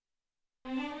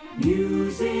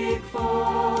Music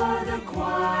for the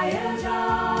quiet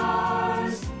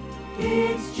hours.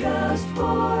 It's just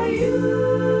for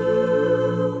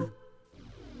you.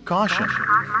 Caution.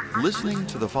 Listening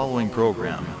to the following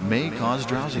program may cause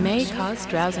drowsiness.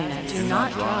 Do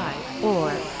not drive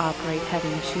or operate heavy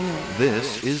machinery.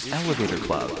 This is Elevator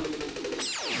Club.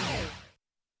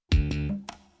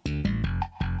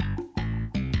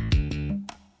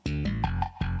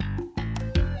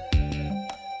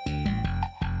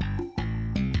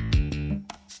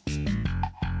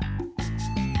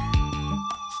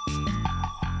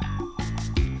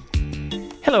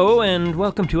 Hello and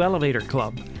welcome to Elevator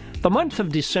Club. The month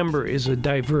of December is a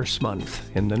diverse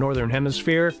month. In the Northern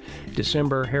Hemisphere,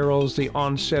 December heralds the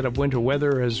onset of winter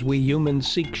weather as we humans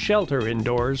seek shelter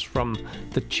indoors from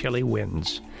the chilly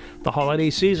winds. The holiday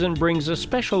season brings a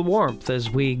special warmth as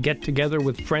we get together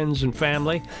with friends and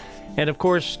family. And of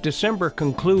course, December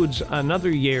concludes another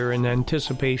year in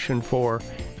anticipation for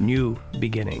new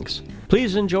beginnings.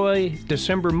 Please enjoy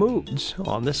December moods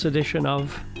on this edition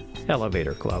of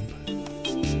Elevator Club.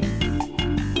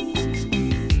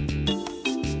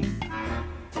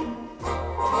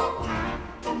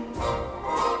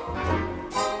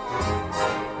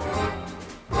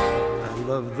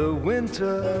 The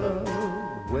winter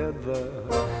weather,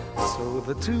 so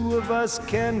the two of us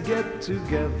can get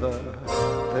together.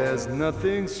 There's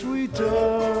nothing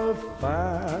sweeter,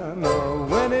 finer.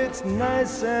 When it's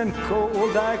nice and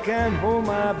cold, I can hold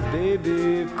my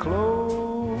baby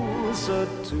closer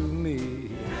to me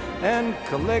and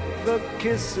collect the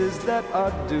kisses that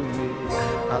are due me.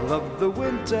 I love the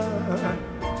winter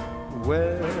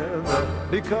weather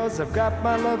because I've got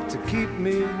my love to keep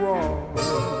me warm.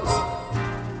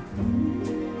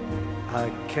 I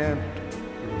can't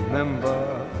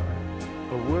remember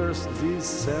a worse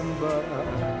December.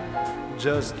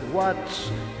 Just watch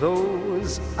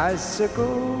those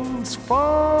icicles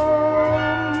fall.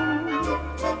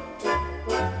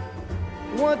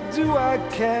 What do I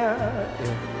care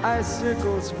if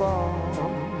icicles fall?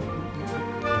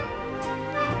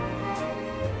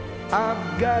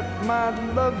 I've got my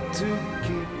love to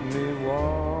keep me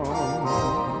warm.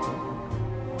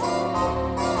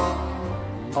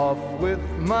 Off with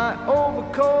my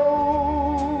overcoat,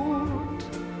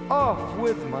 off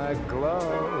with my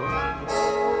glove.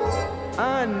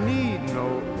 I need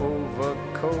no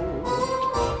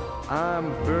overcoat,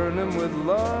 I'm burning with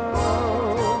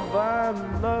love. I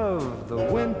love the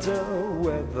winter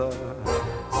weather,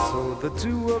 so the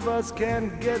two of us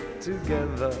can get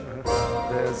together.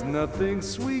 There's nothing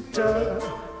sweeter,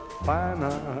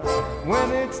 finer.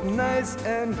 When it's nice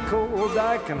and cold,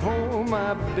 I can hold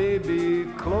my baby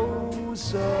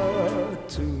closer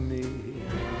to me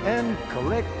and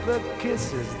collect the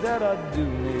kisses that are due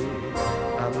me.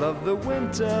 I love the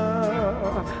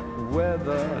winter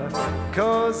weather,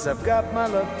 'cause I've got my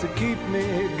love to keep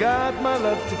me, got my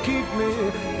love to keep me,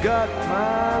 got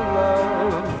my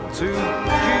love to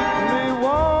keep me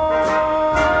warm.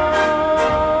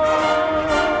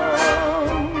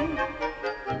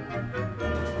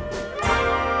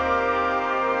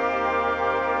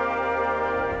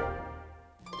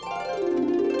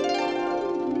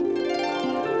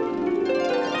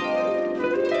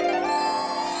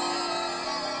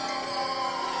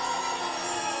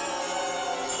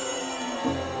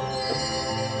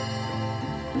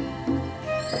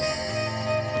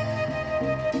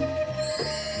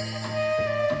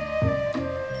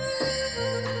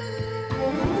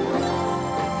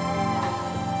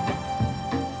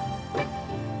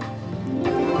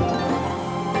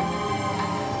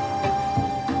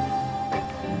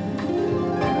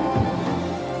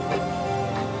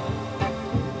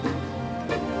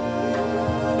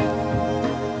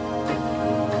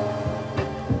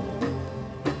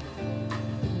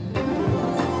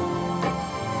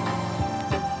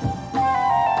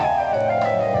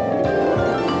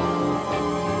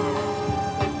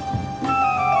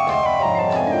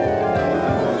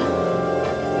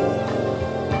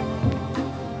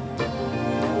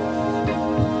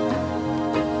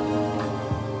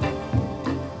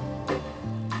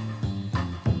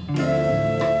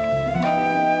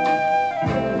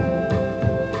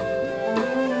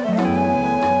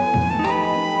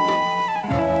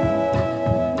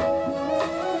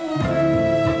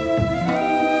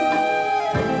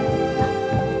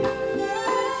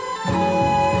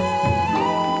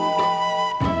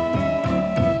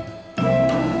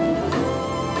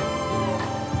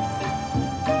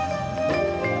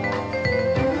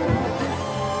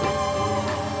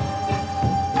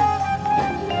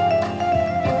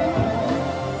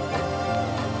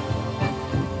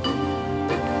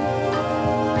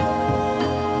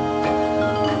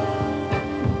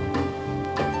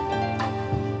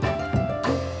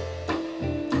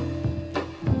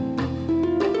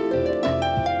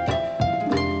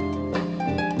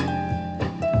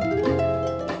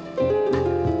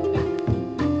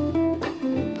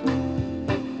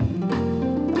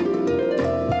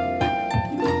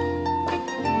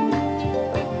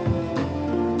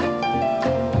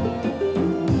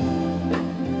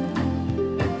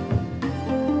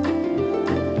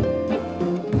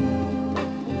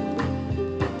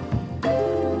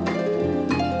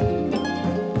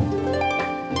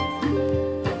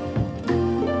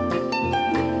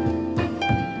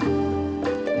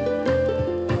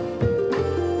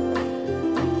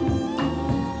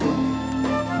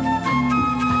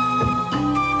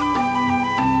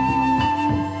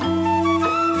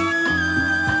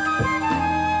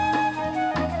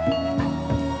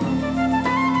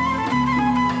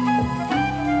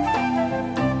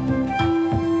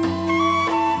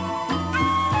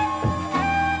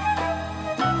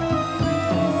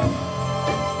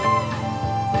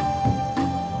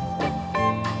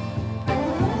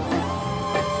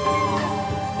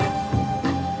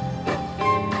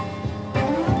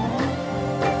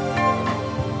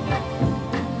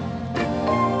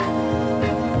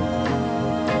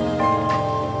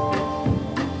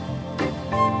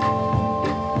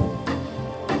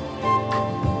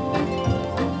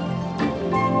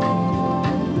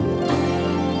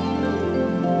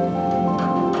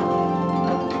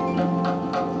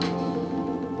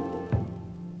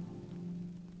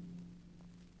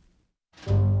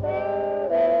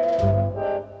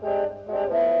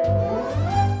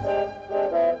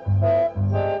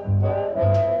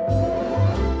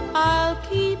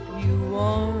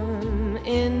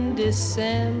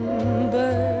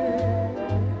 December,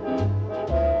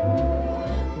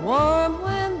 warm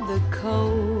when the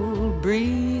cold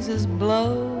breezes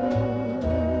blow.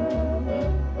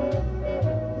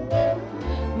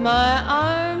 My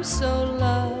arms so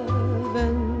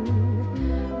loving,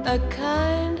 a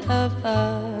kind of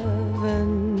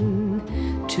oven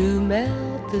to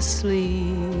melt the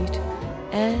sleet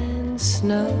and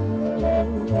snow.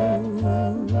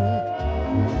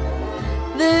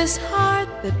 This heart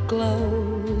that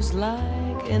glows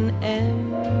like an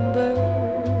ember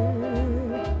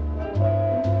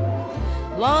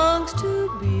longs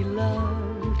to be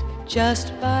loved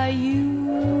just by you.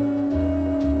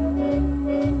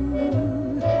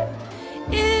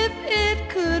 If it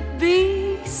could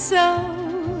be so,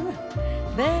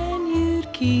 then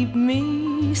you'd keep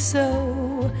me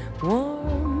so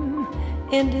warm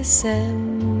in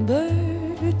December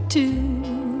too.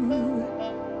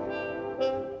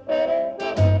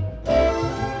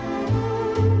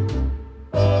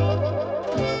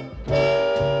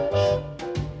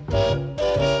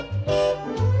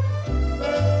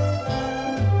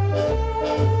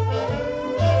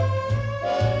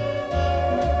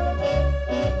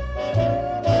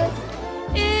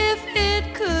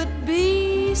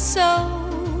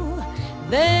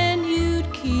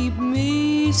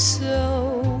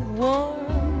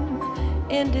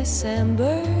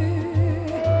 December,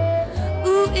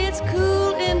 ooh, it's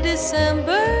cool in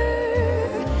December.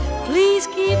 Please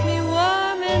keep me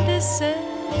warm in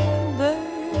December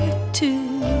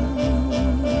too.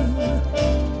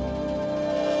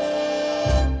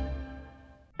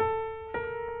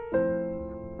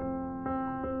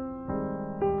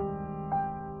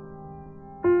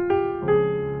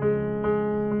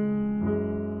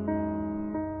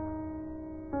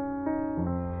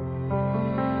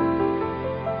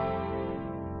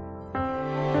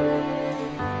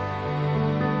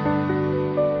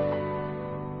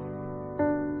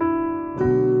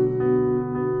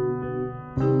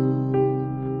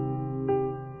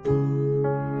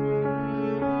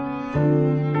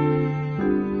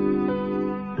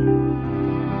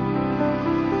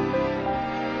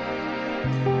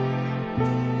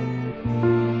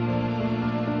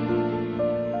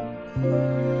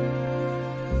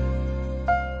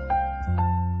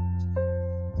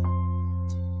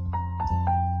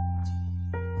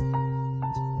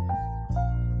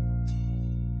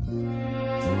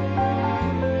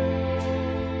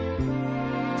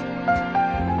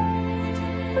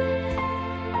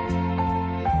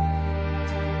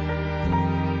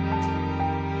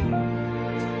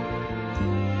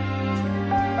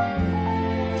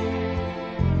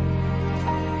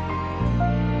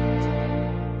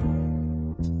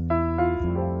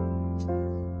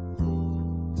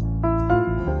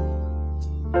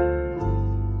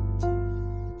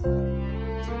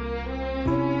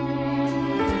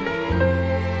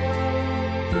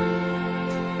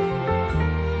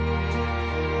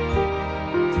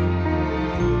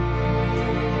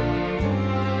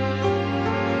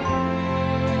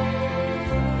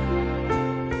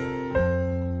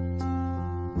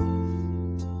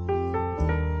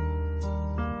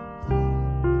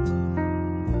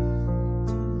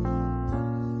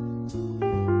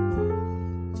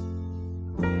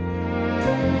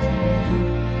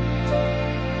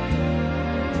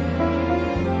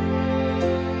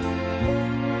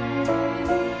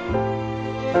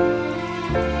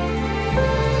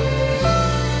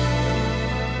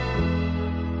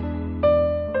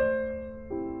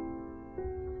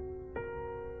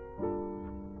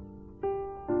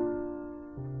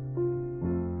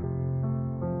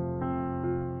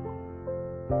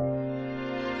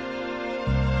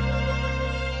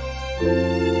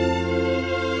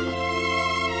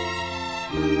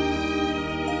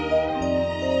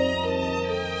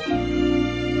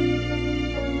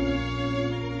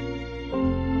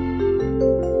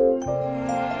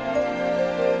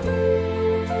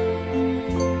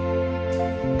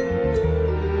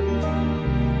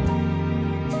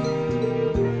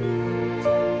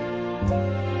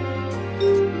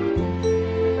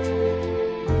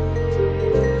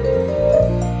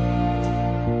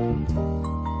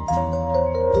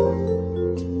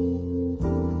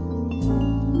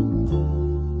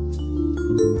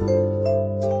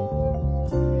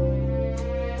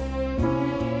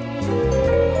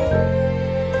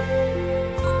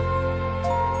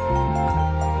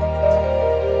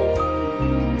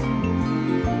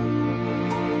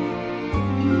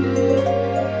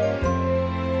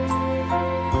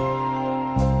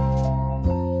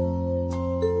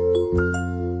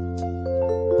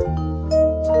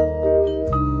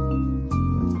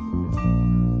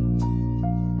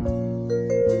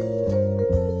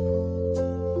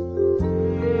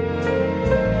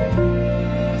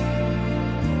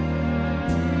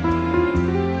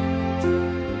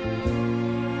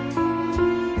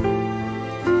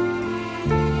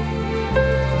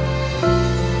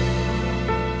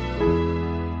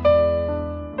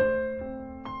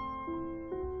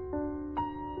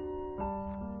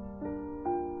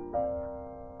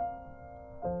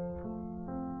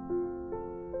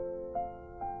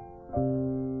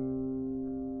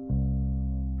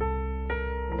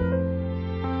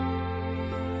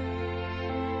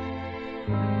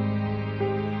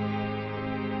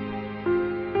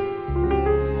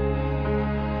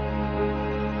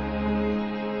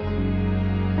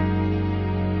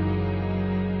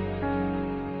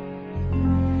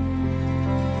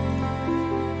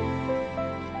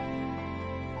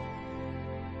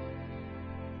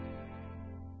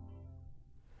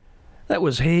 That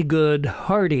was Hagood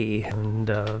Hardy, and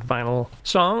final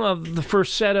song of the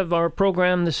first set of our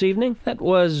program this evening. That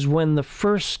was When the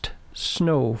First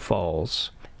Snow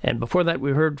Falls. And before that,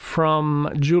 we heard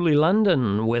from Julie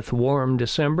London with Warm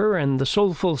December, and the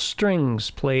Soulful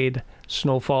Strings played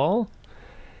Snowfall.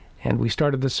 And we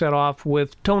started the set off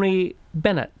with Tony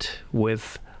Bennett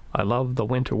with I Love the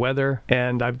Winter Weather,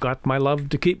 and I've Got My Love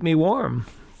to Keep Me Warm.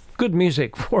 Good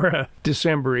music for a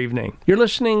December evening. You're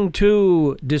listening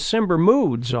to December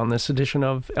Moods on this edition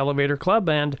of Elevator Club,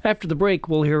 and after the break,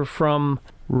 we'll hear from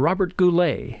Robert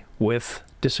Goulet with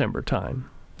December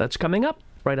Time. That's coming up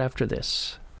right after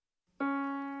this.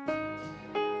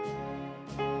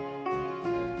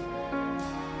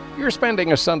 You're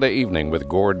spending a Sunday evening with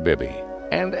Gord Bibby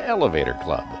and Elevator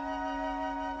Club.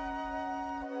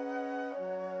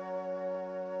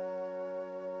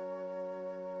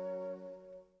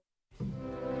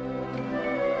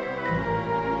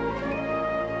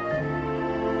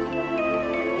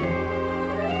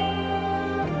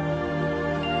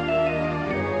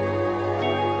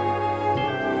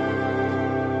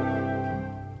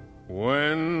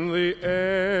 When the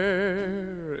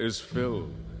air is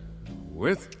filled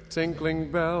with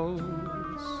tinkling bells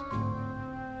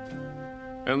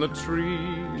and the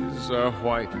trees are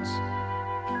white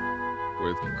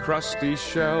with crusty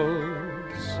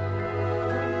shells,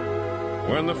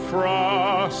 when the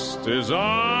frost is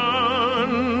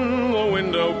on the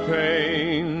window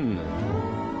pane,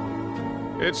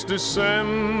 it's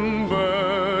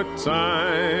December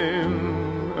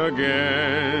time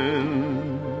again.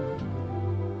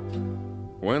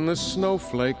 When the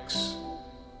snowflakes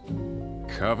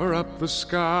cover up the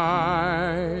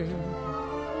sky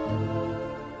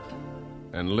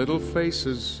and little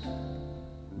faces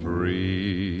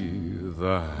breathe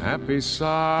a happy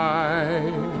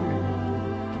sigh,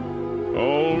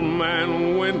 Old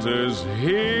Man Winter's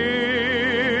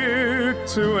here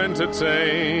to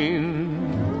entertain.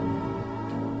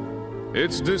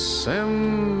 It's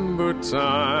December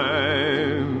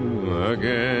time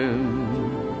again.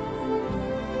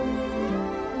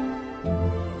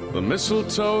 The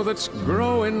mistletoe that's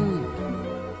growing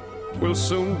will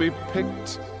soon be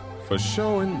picked for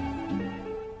showing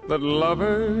that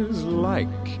lovers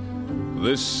like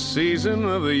this season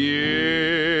of the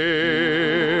year.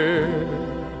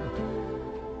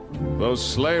 Those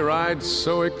sleigh rides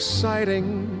so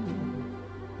exciting,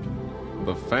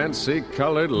 the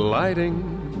fancy-colored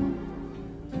lighting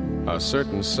are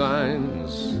certain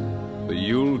signs the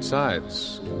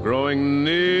Yuletide's growing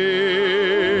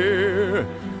near.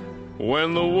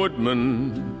 When the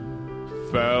woodman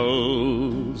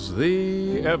fells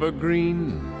the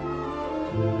evergreen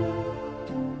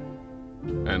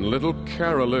and little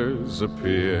carolers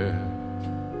appear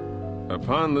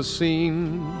upon the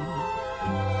scene,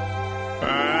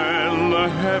 and the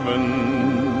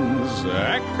heavens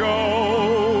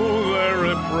echo their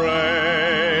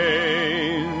refrain,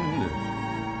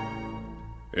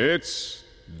 it's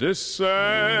December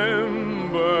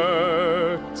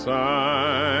time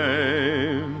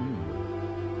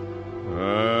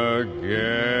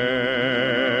again.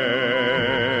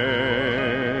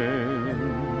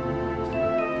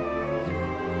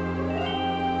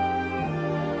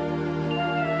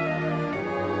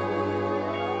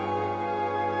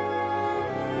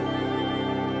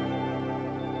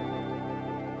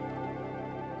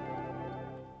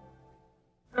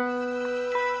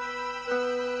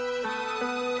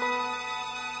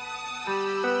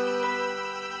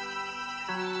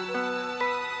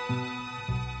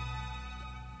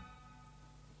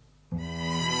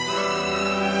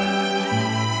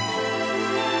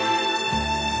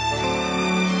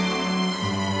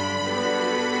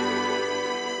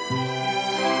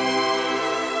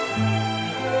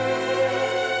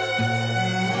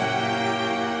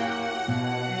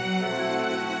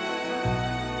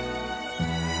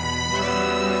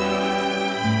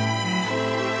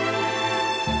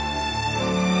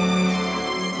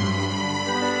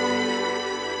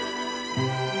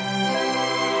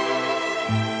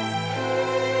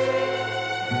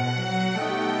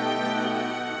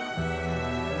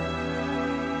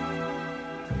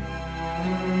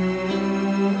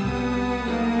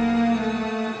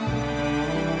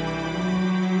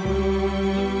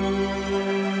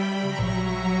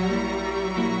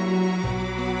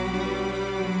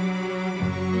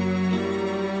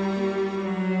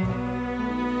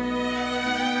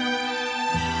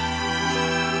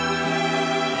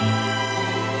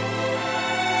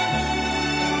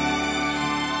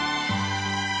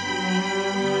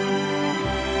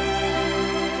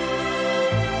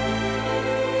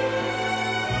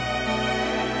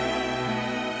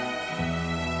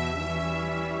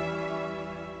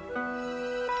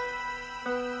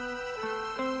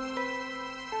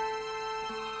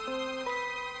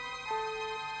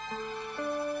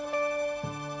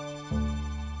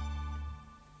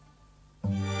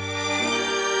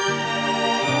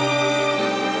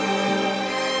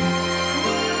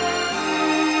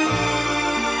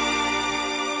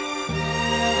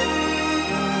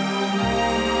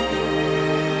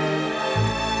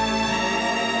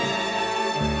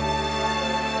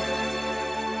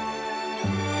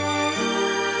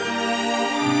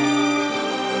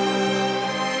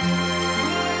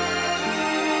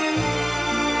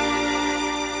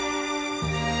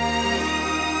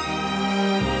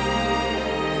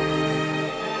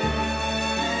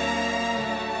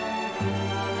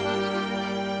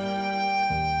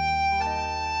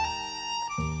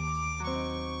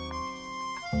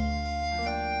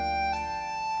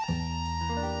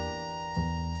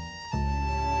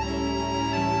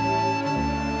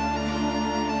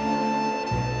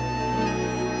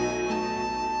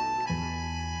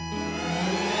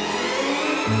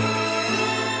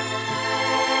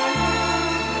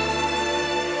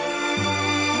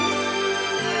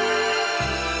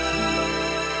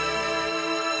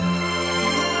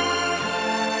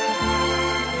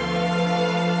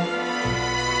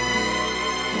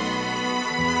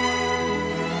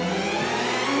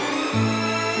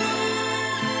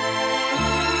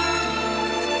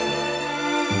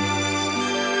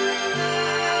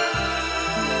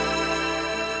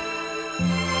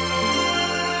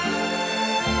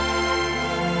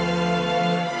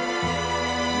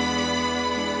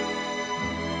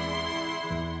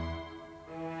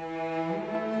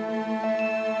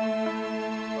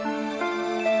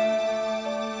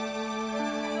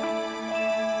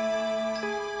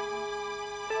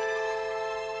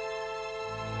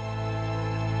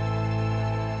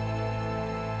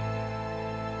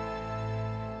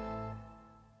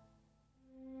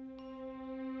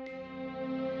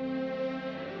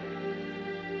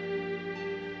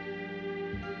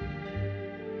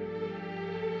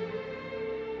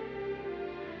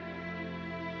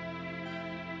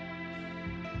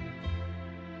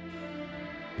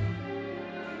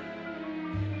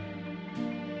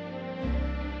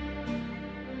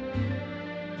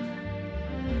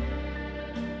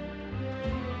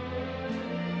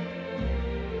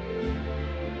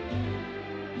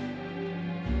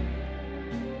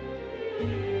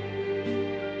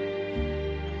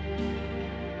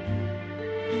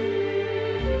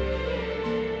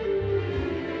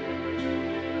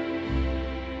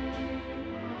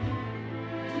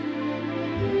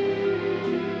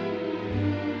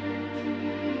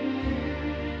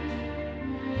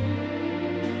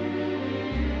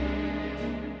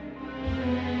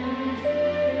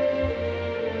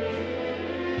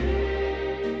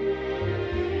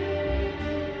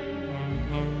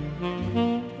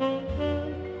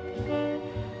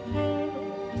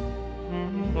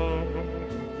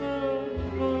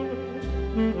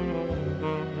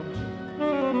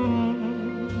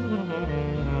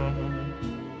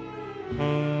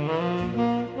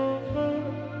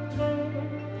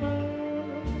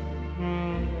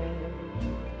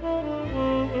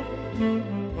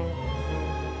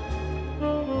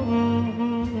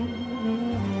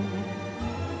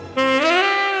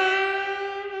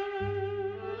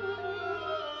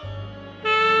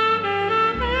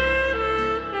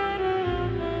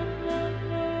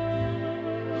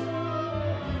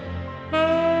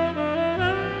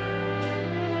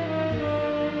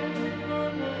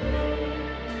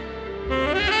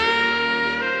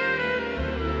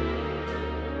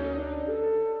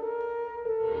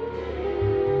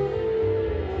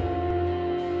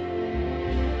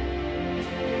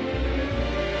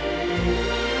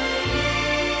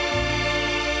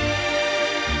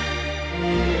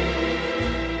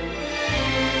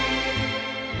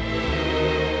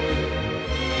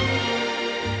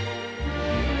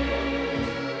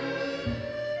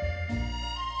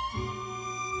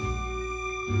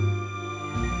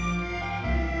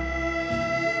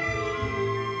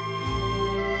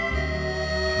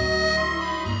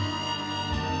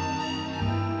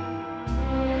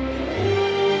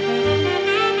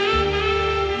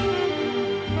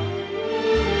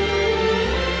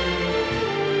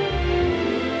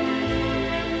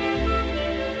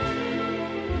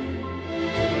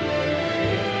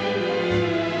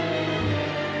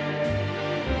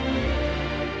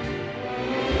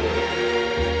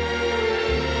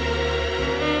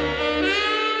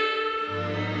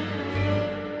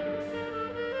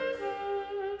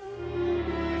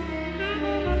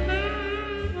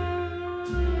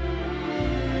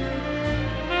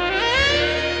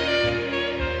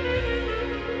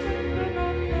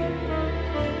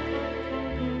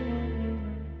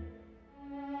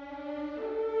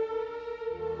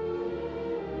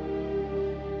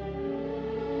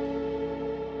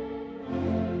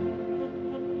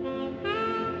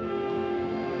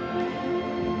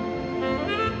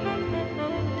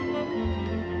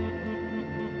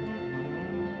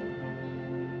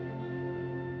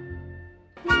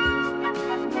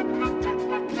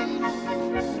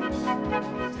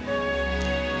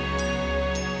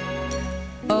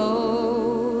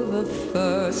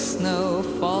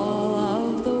 snowfall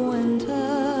of the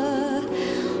winter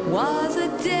was a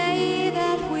day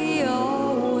that we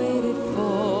all waited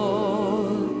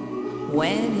for.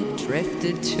 When it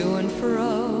drifted to and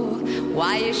fro,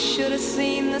 why, you should have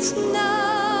seen the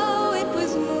snow. It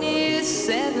was near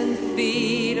 7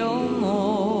 feet or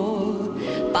more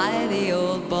by the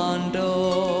old barn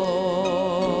door.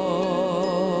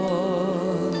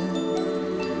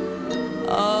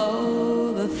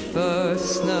 Oh, the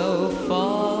first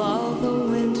snowfall of the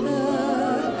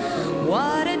winter,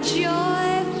 what a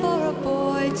joy for a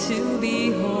boy to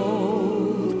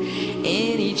behold.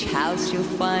 In each house you'll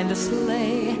find a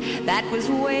sleigh that was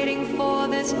waiting for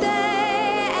this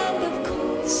day, and of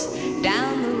course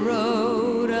down the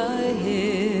road a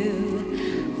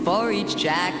hill for each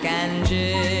Jack and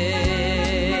Jill.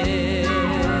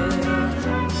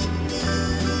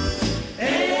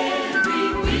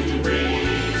 Every winter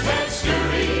breeze that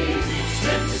scurries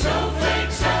strips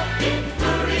snowflakes up in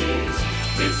flurries.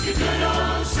 It's the good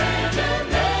old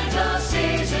sentimental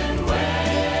season when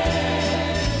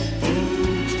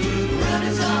folks put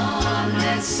runners on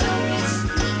their surreys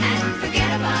and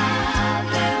forget about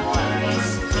their worries.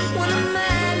 When a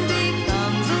man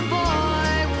becomes a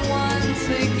boy once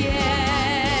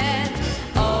again.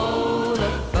 Oh,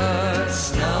 the first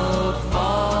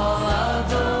snowfall of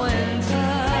the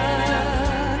winter.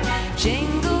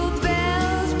 Jingle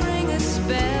bells bring us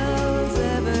spells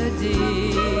ever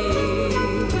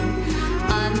deep.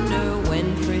 Under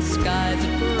wintry skies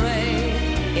of gray,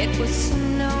 it was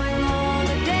snowing all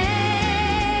the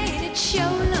day. It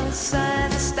showed no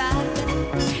signs of stopping.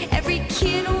 Every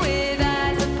kid with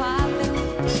eyes are popping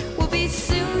will be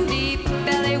soon deep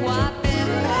belly whopping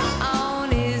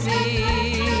on his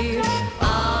ear.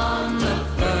 On the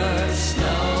first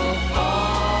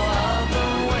snowfall of the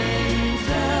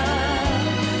winter.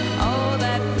 Oh,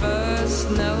 that first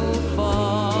snowfall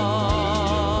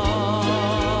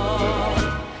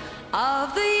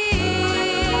of the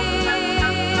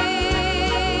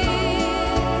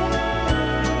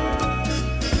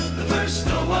the first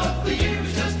snow of the year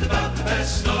is just about the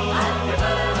best snow. I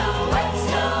prefer the wet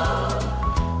snow.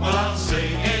 Well, I'll say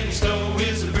any snow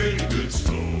is a pretty good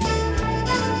snow.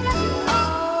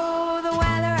 Oh, the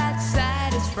weather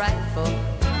outside is frightful,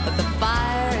 but the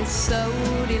fire is so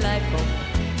delightful.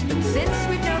 But since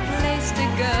we've no place to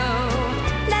go,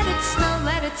 let it snow,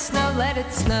 let it snow, let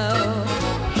it snow.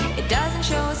 It doesn't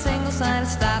show a single sign of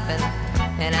stopping,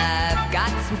 and I've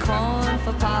got some corn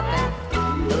for popping.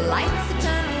 The lights are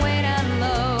turning way down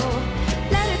low.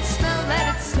 Let it snow,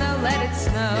 let it snow,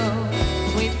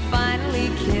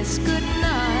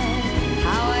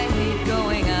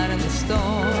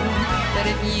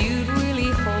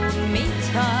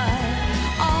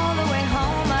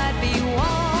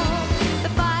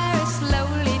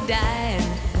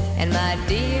 my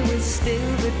dear, we're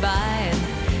still goodbye.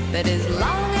 But as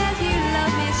long as you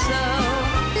love me so,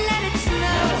 let it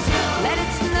snow, let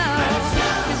it snow,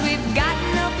 'cause we've got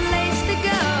no place to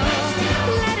go.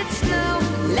 Let it snow,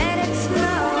 let it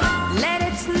snow, let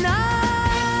it snow.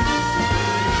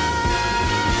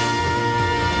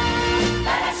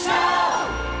 Let it snow.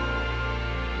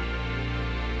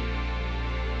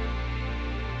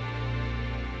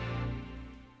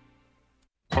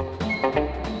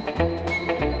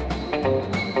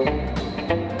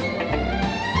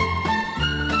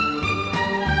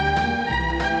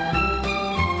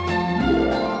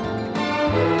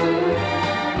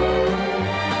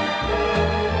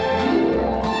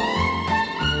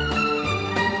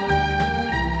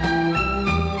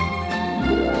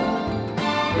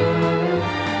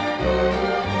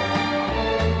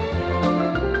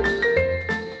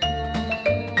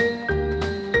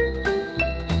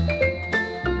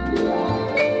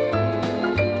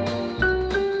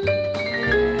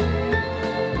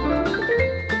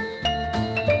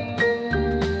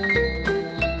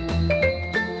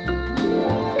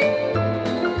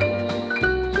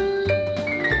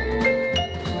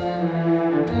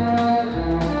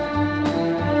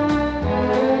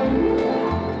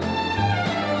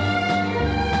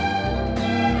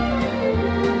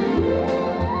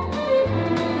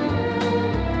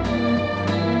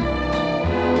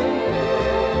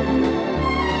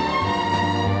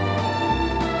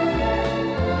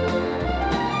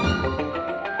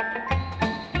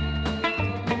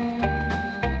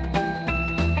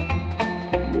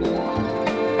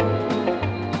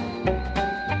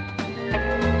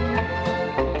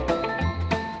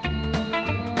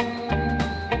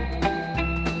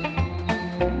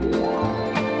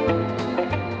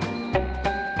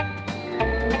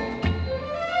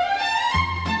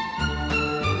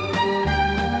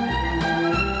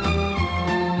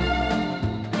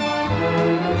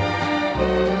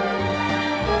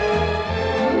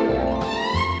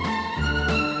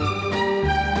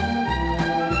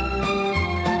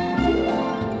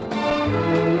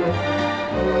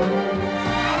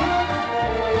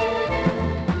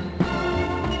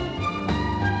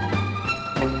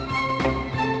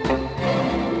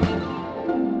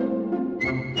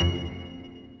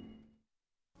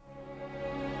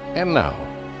 And now,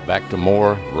 back to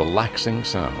more relaxing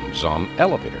sounds on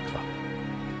Elevator Club.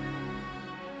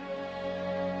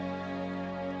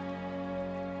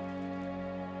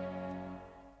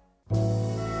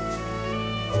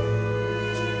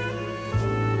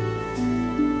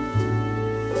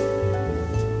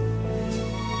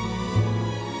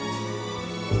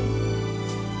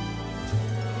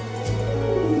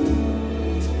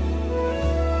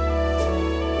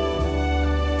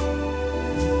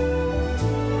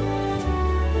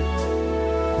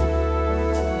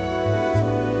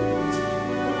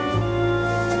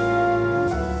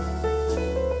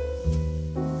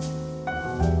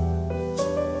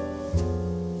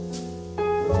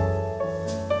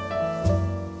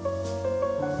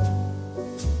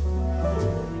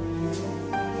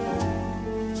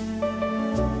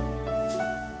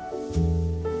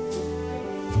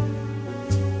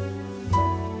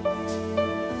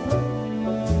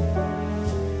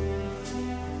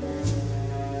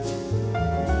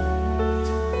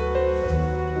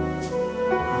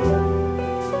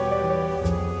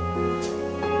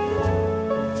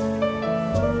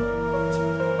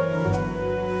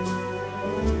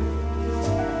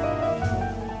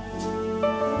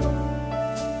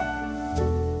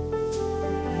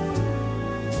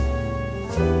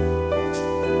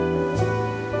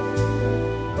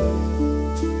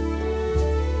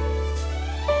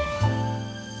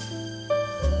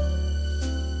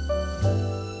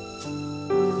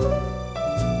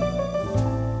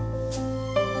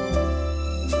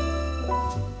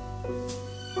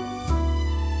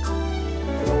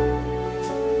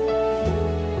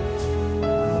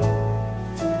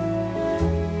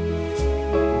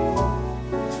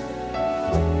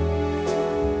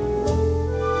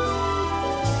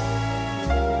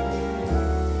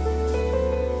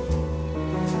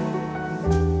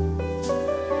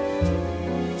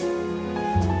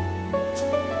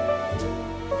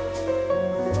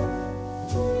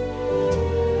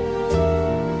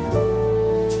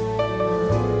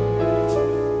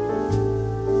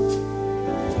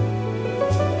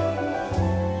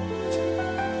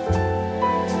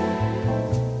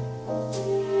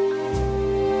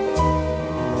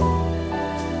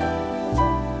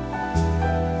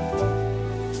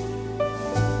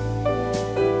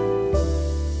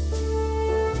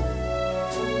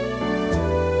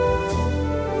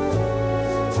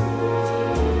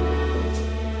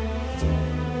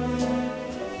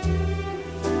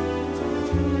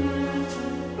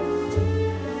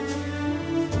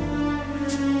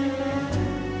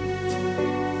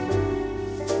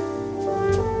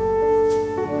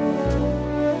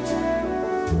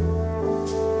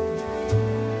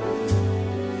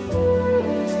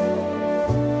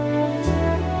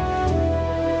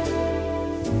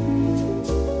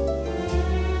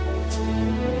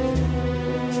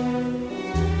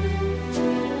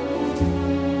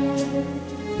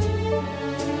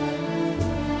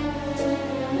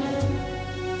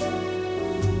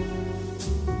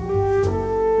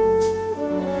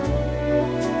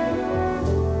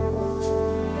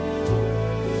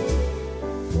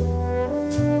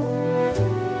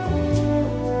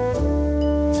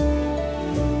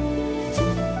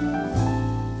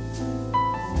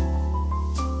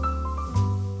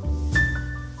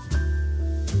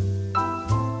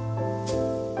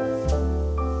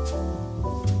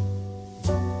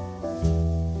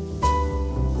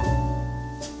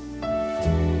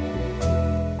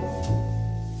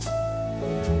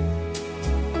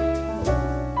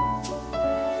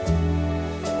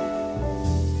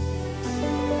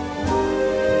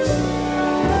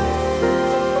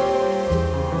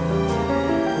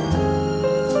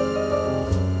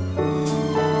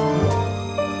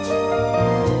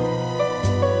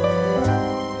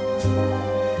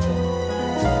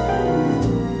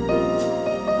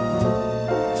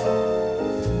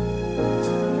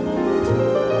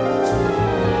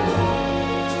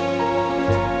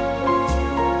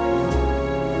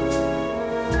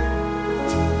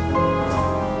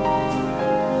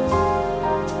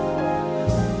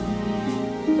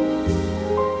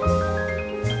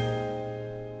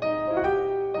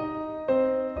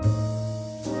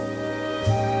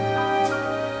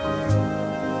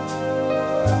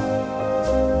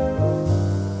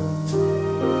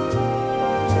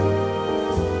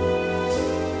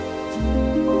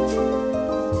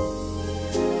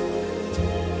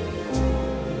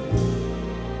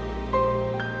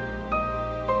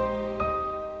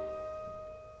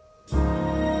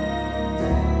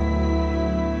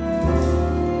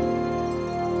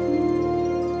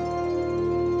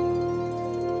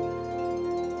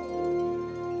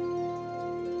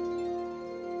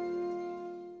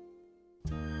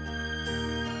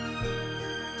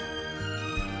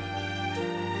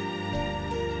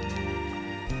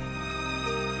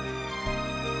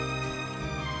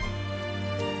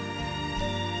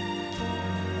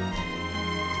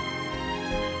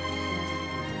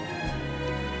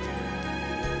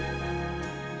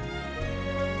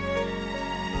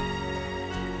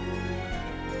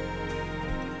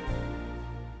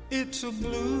 It's a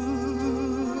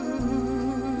blue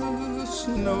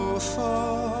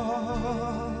snowfall,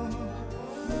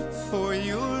 for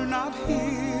you're not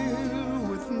here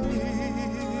with me.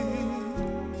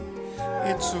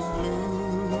 It's a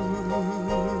blue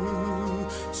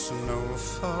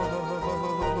snowfall,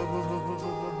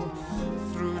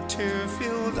 through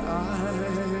tear-filled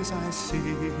eyes I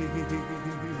see.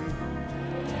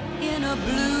 In a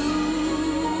blue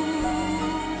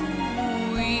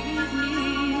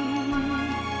evening,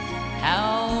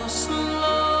 how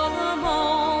slow the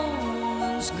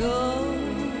moments go.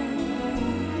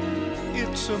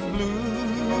 It's a blue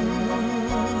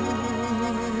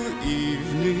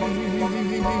evening,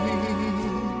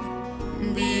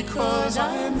 because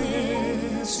I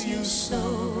miss you so.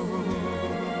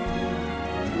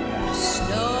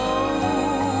 Snow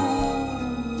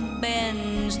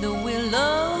bends the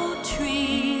willow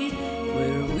tree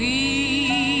where we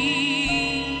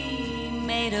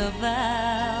made a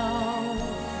vow.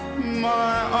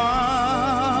 My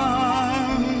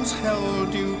arms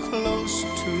held you close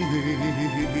to me.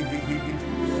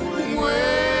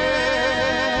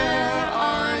 Where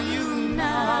are you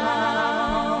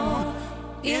now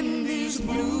in these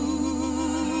blue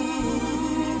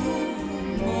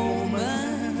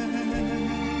moments?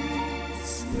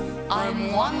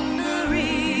 I'm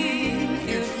wondering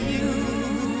if you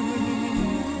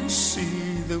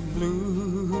see the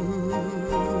blue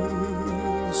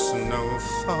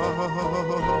snowfall,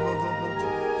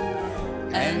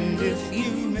 and if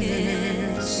you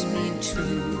miss me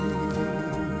too.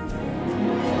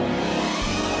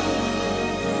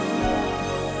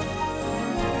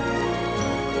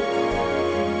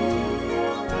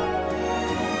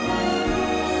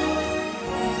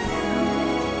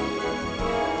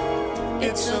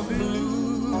 It's a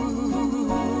blue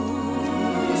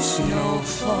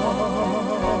snowfall.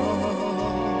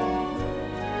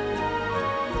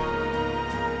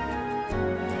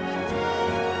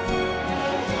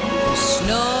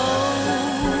 Snow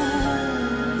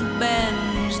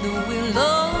bends the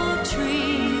willow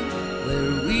tree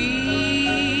where we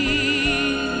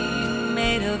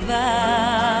made a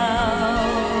vow.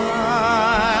 My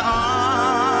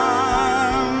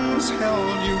arms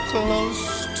held you close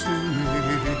to me.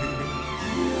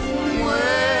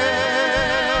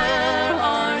 Where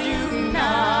are you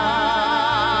now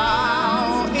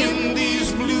in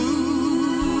these blue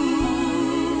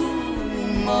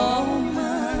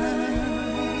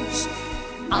moments?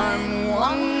 I'm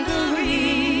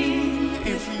wondering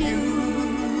if you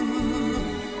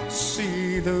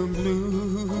see the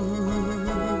blue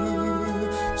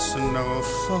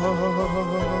snowfall,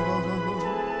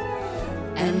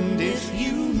 and if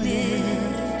you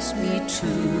miss me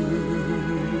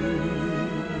too.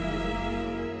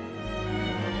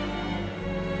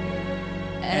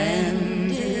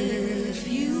 And if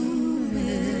you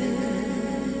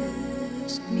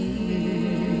miss me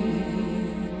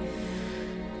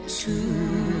too.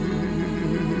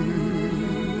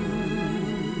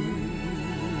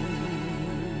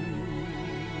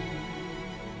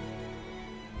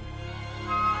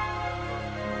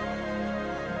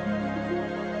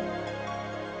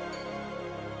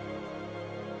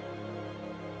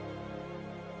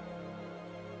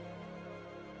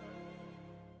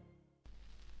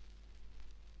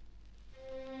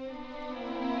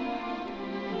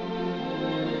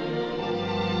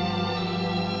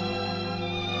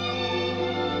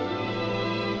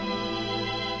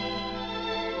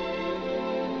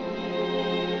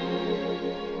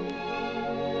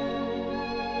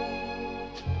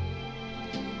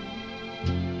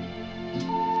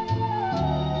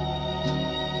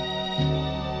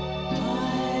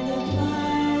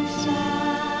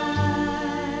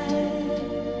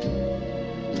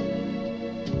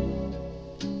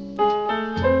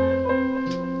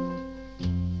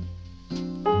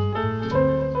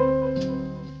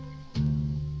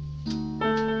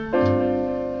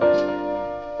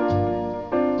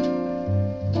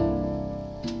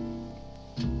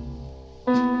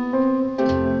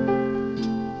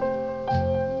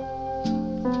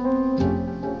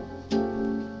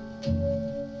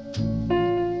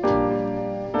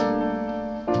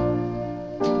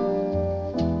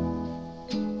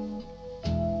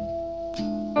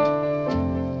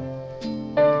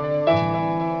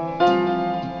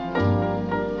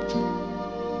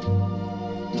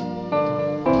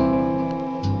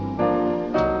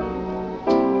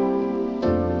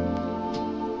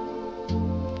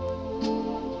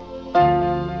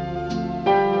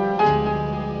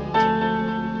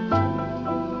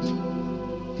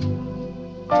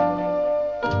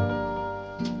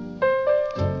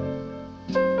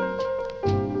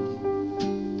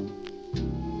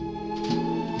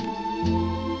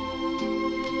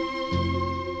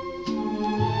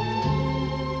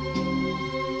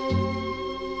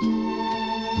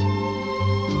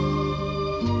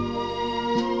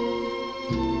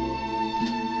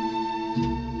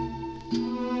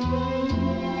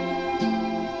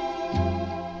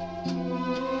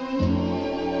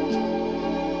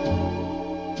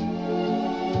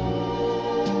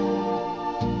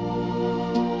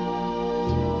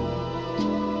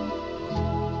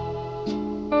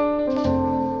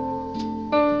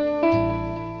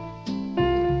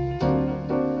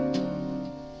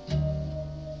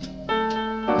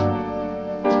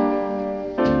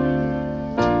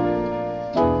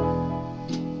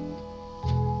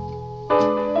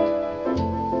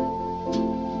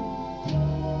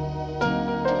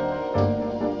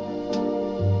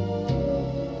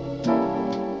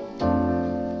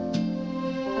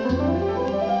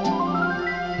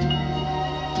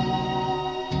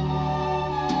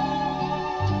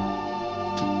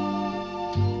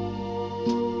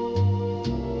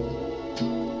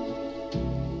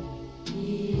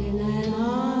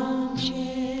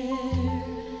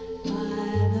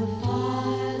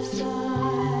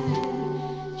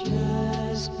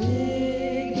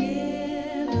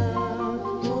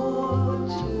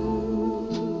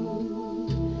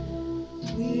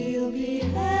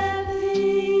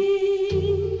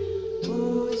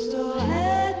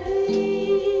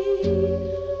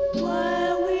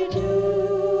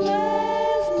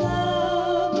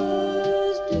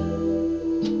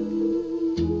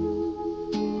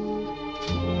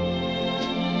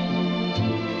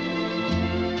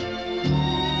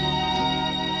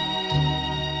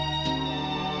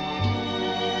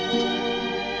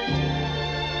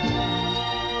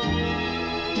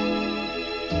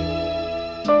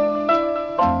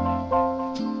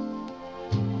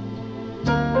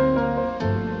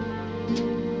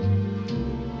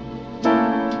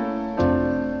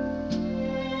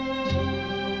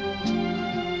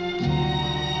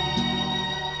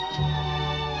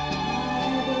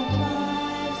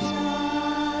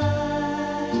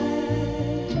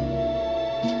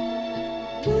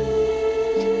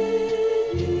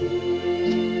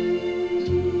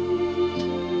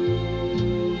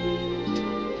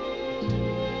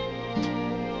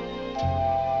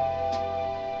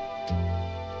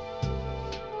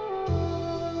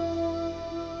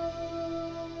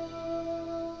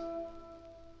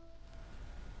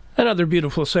 Another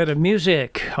beautiful set of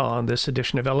music on this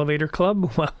edition of Elevator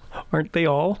Club. Well, aren't they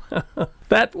all?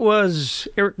 That was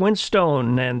Eric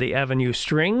Winstone and the Avenue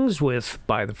Strings with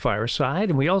By the Fireside.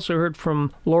 And we also heard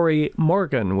from Lorrie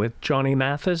Morgan with Johnny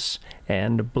Mathis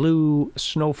and Blue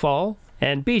Snowfall.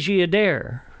 And Beegie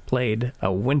Adair played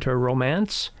A Winter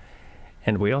Romance.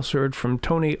 And we also heard from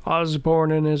Tony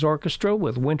Osborne and his orchestra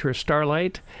with Winter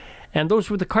Starlight. And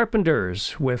those were the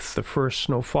Carpenters with The First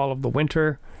Snowfall of the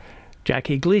Winter.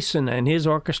 Jackie Gleason and his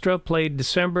orchestra played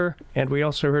December, and we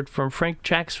also heard from Frank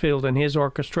Chacksfield and his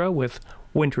orchestra with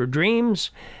Winter Dreams,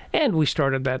 and we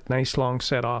started that nice long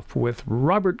set off with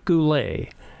Robert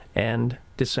Goulet and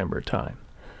December Time.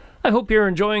 I hope you're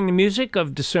enjoying the music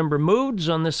of December moods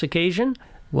on this occasion.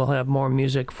 We'll have more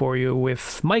music for you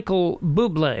with Michael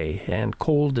Buble and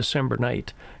Cold December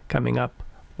Night coming up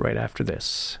right after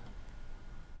this.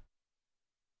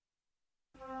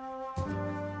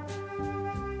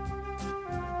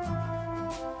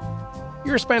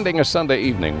 You're spending a Sunday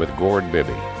evening with Gord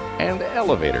Bibby and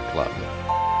Elevator Club.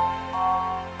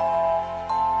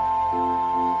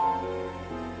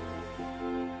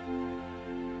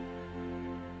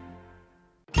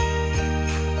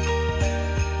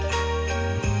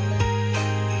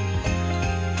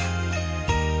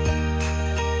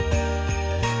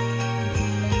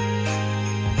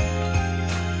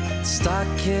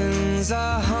 Stockings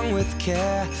are hung with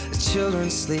care. The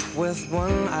children sleep with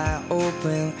one eye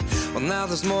open. Well, now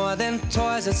there's more than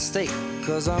toys at stake,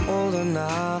 'cause I'm older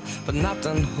now, but not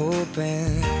done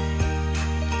hoping.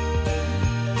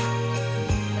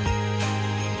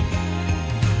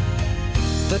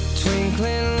 The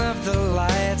twinkling of the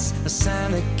lights, the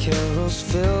Santa carols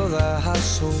fill the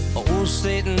household. Old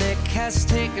Saint Nick has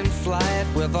taken flight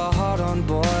with a heart on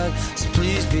board, so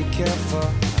please be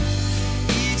careful.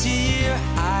 Each year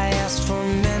I ask for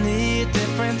many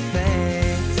different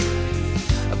things,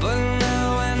 but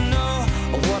now I know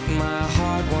what my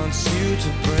heart wants you to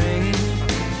bring.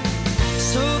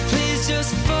 So please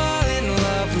just fall in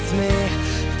love with me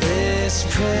this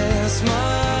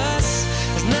Christmas.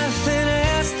 There's nothing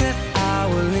else that I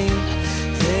will need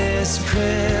this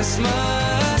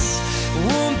Christmas.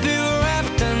 Won't be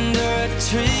wrapped under a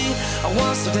tree. I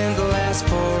want something to last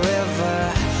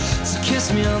forever. So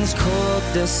kiss me on this cold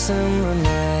December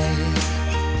night.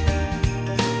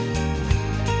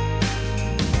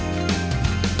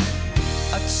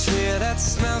 A tree that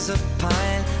smells of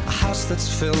pine, a house that's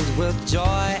filled with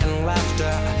joy and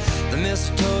laughter. The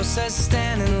mistletoe says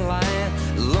stand in line.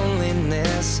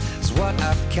 Loneliness is what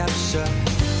I've captured.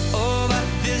 Oh, but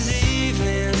this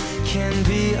evening can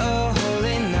be a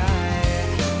holy night.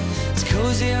 It's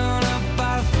cozy on up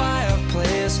by the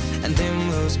fireplace and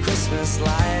dim those Christmas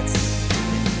lights.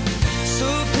 So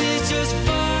please just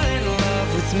fall in love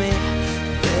with me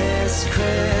this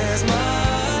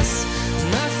Christmas. There's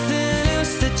nothing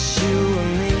else that you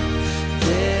will need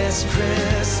this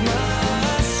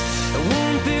Christmas. It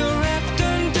won't be wrapped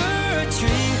under a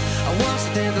tree. I want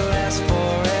something to last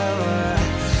forever.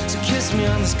 So kiss me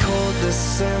on this cold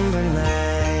December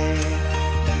night.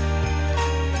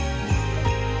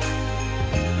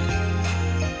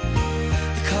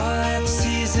 They call that the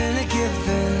season of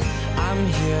giving. I'm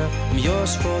here, I'm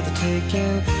yours for the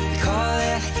taking. They call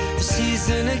it the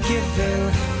season of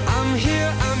giving. I'm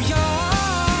here, I'm yours.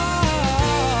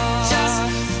 Just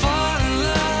fall in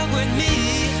love with me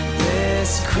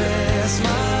this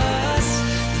Christmas.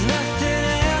 There's nothing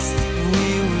else that we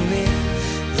will need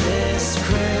this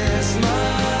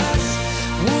Christmas.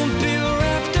 Won't be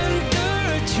wrapped under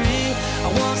a tree. I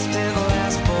want something to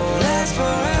last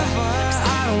forever. 'Cause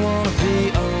I don't wanna be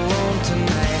alone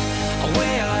tonight. I'll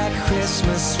wear like a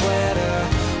Christmas sweater,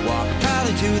 walk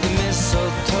proudly to the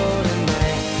mistletoe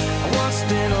tonight. I want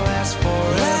something to last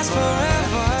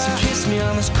forever. So kiss me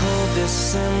on this cold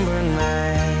December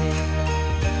night.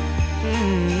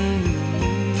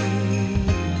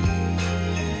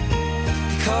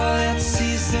 They call it the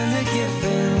season of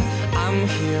giving. I'm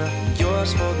here,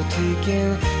 yours for the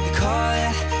taking. They call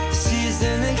it the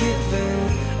season of giving.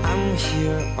 I'm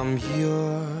here, I'm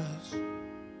yours.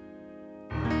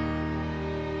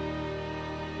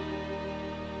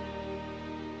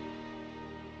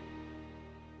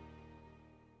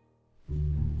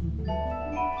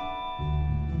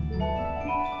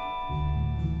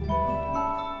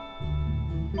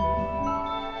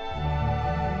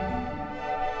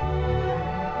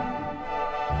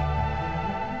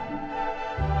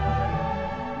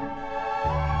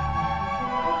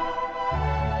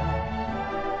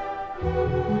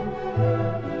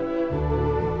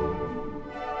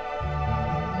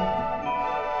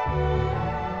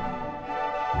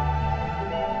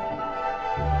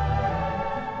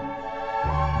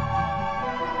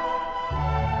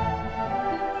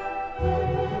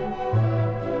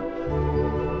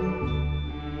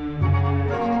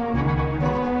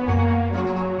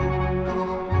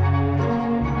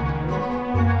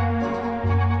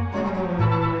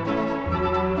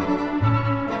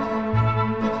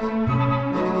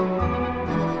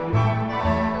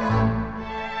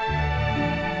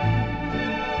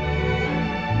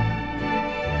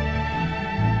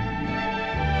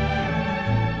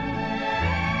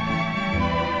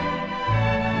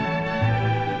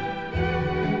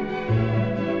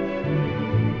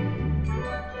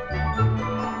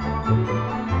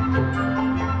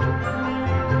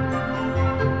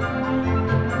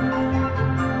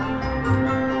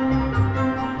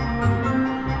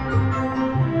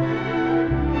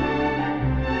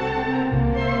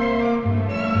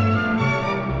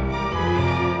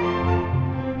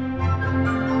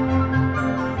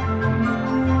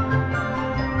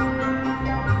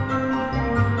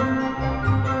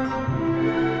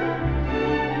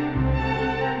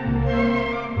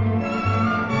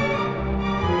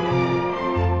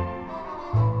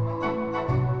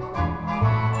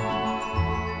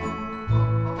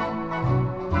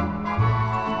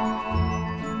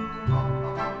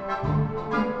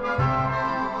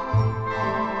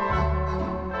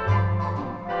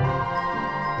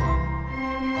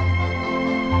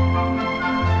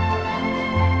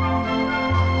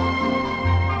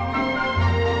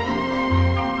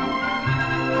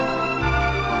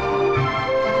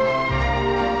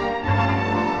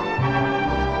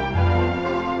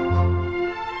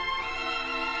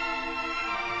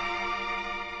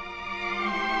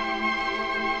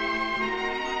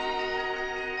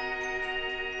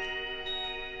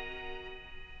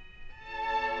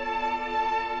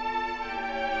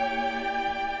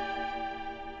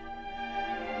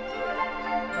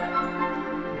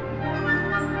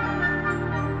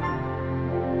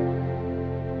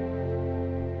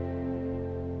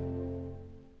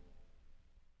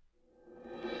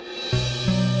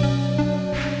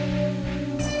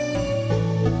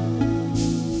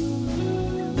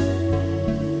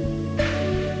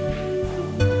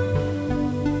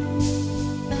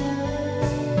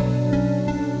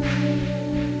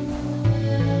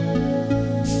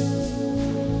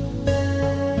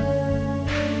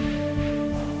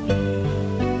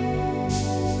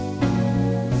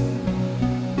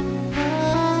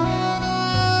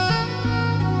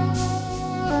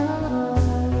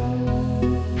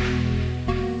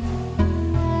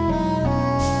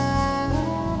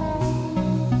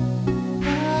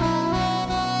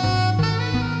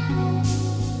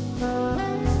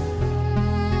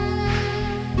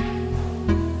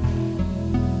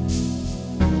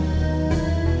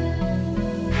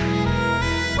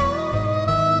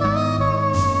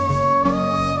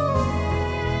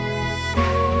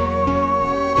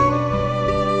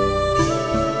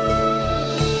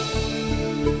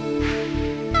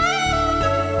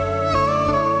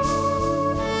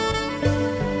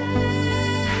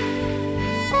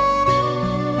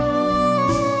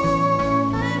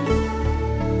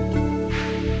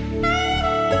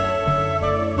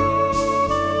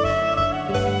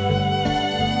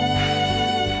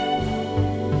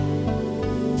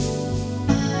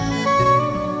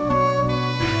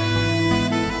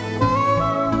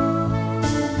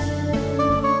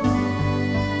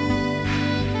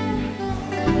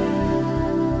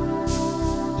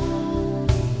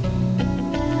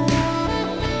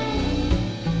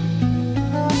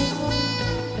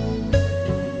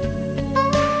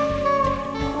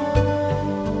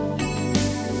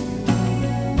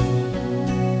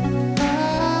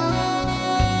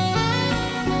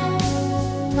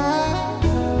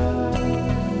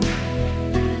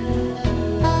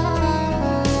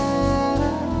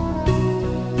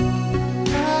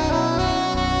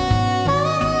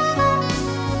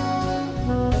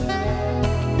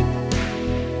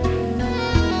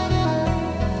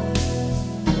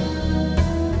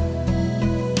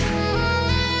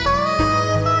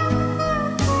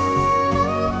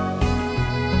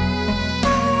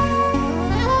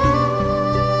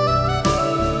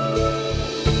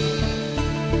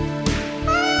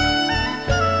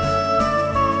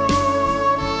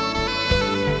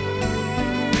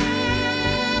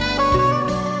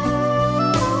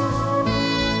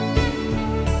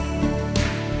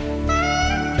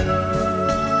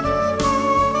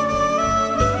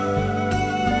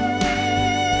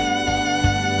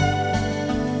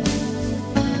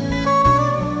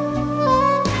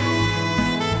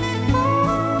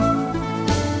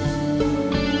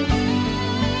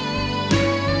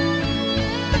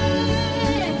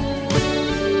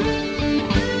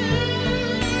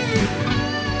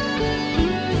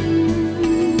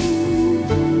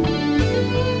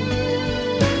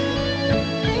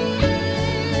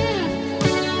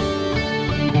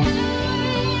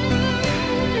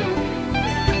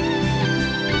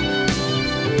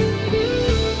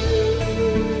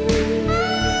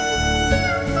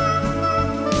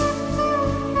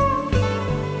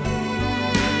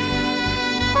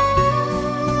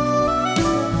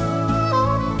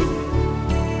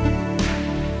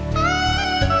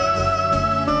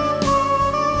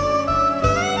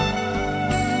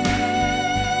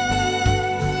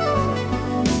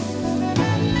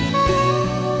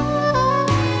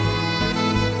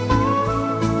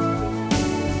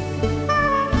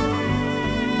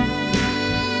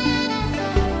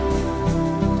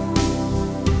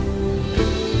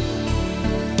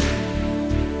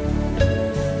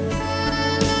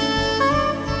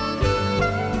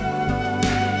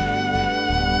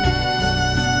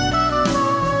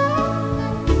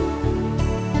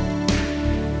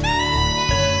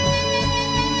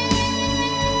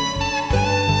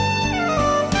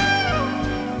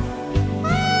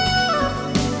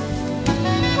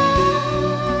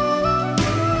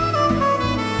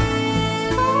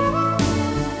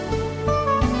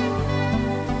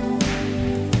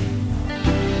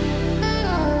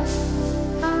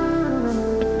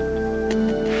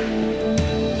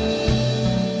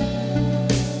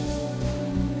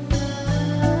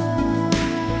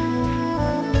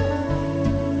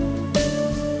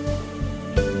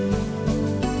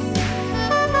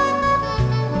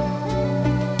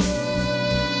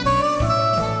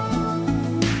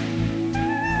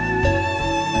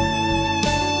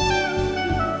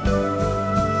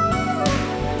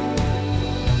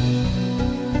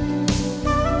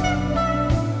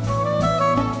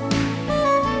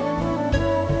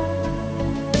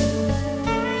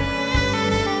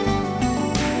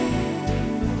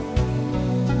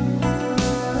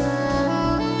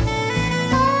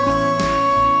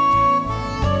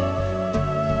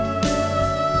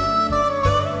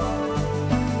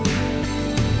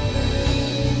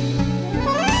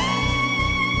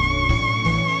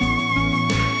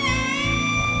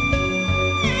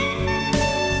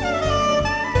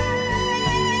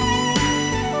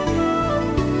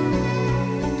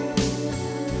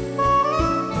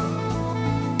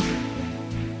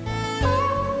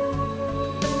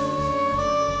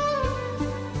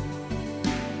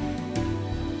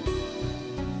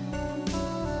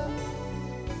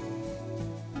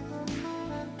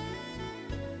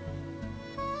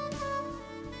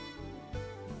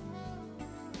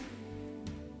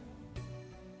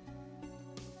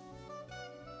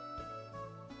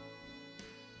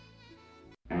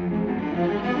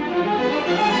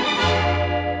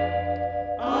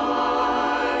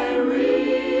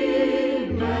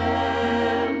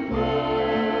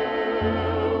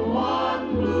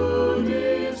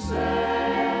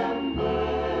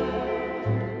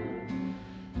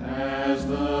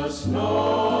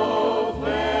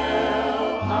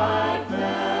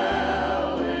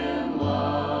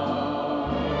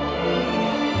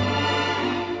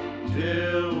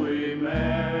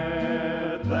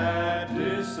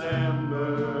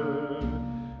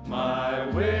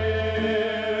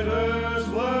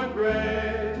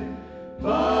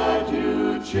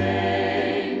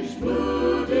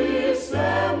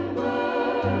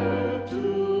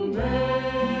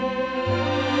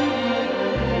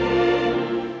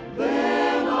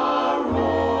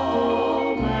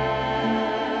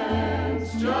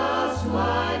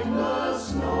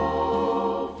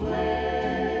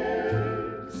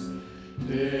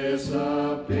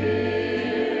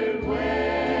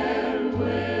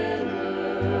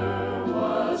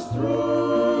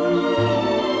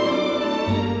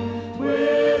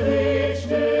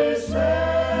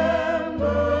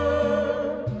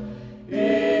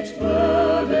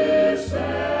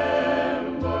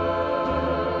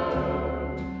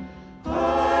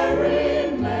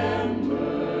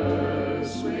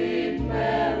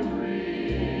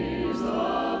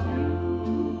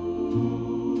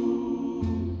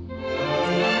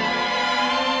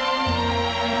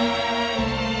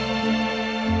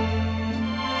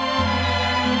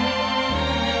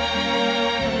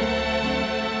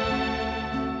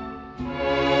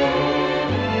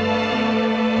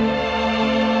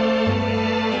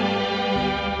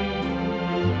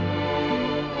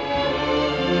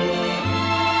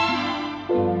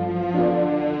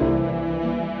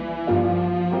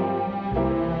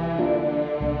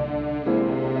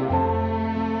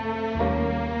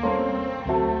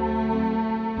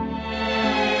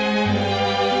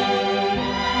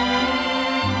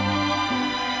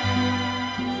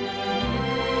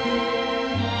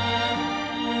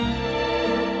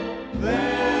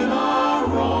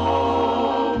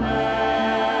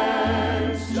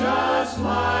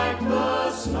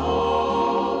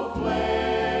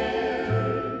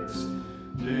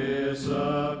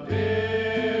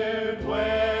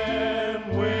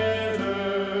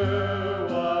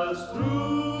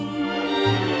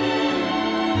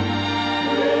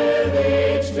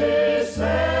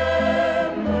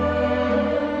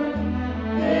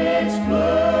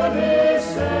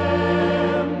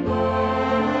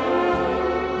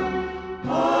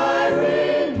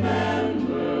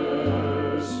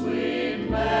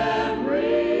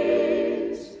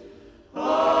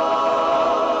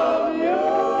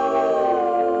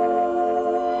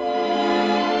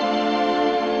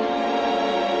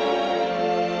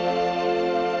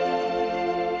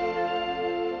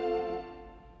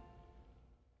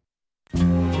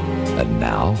 And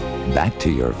now, back to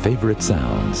your favorite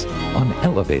sounds on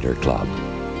Elevator Club.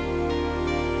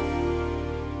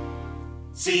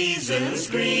 Season's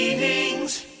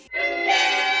greetings.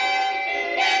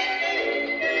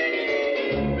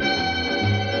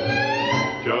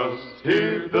 Just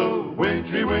hear the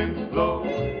wintry winds blow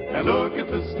and look at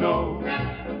the snow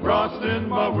frosting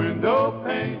my window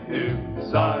pane.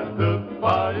 Inside the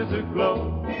fire's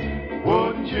aglow.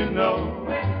 Wouldn't you know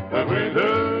that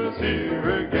winter's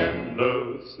here again?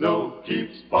 The snow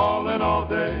keeps falling all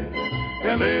day,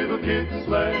 and little kids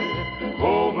sleigh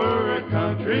over a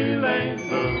country lane.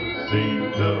 The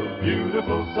scene's a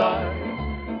beautiful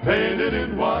sight, painted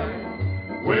in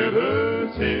white.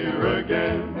 Winter's here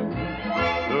again.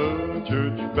 The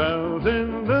church bells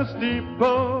in the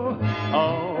steeple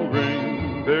all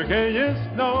ring their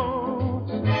gayest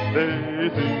notes. They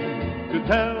seem to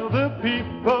tell the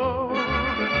people,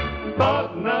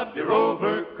 button up your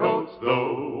overcoats,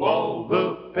 though all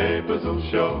the papers will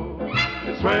show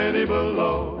it's 20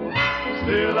 below.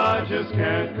 Still I just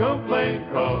can't complain,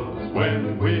 'cause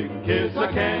when we kiss I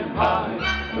can't hide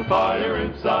the fire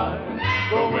inside.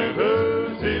 For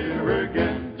winter's here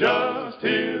again. Just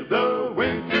hear the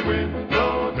wintry wind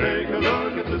blow. Take a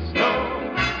look at the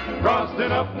snow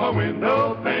frosting up my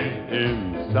window pane.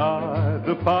 Inside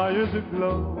the fire's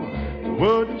aglow.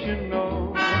 Wouldn't you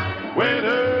know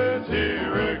winter's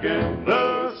here again?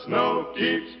 The snow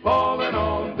keeps falling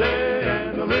all day,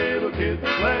 and the little kids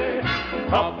play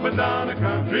up and down a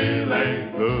country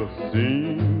lane. The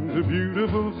scene's a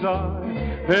beautiful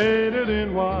sight, painted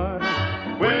in white.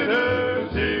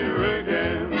 Winter's here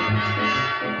again.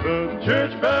 The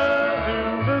church bells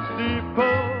in the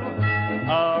steeple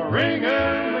are ringing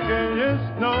the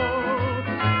gayest notes.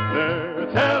 They're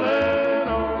telling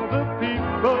all the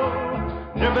people,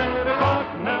 you better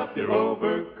button up your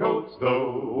overcoats,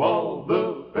 though all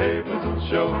the papers will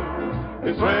show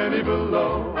it's 20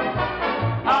 below.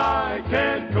 I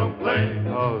can't complain,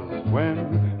 'cause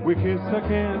when we kiss I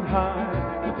can't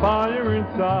hide the fire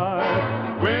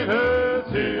inside.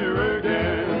 Winter's here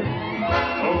again.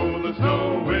 Oh, the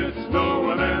snow is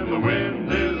snowing and the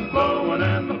wind is blowing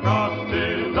and the frost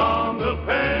is on the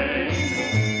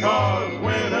pane. 'Cause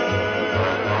winter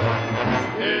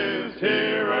is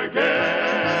here again.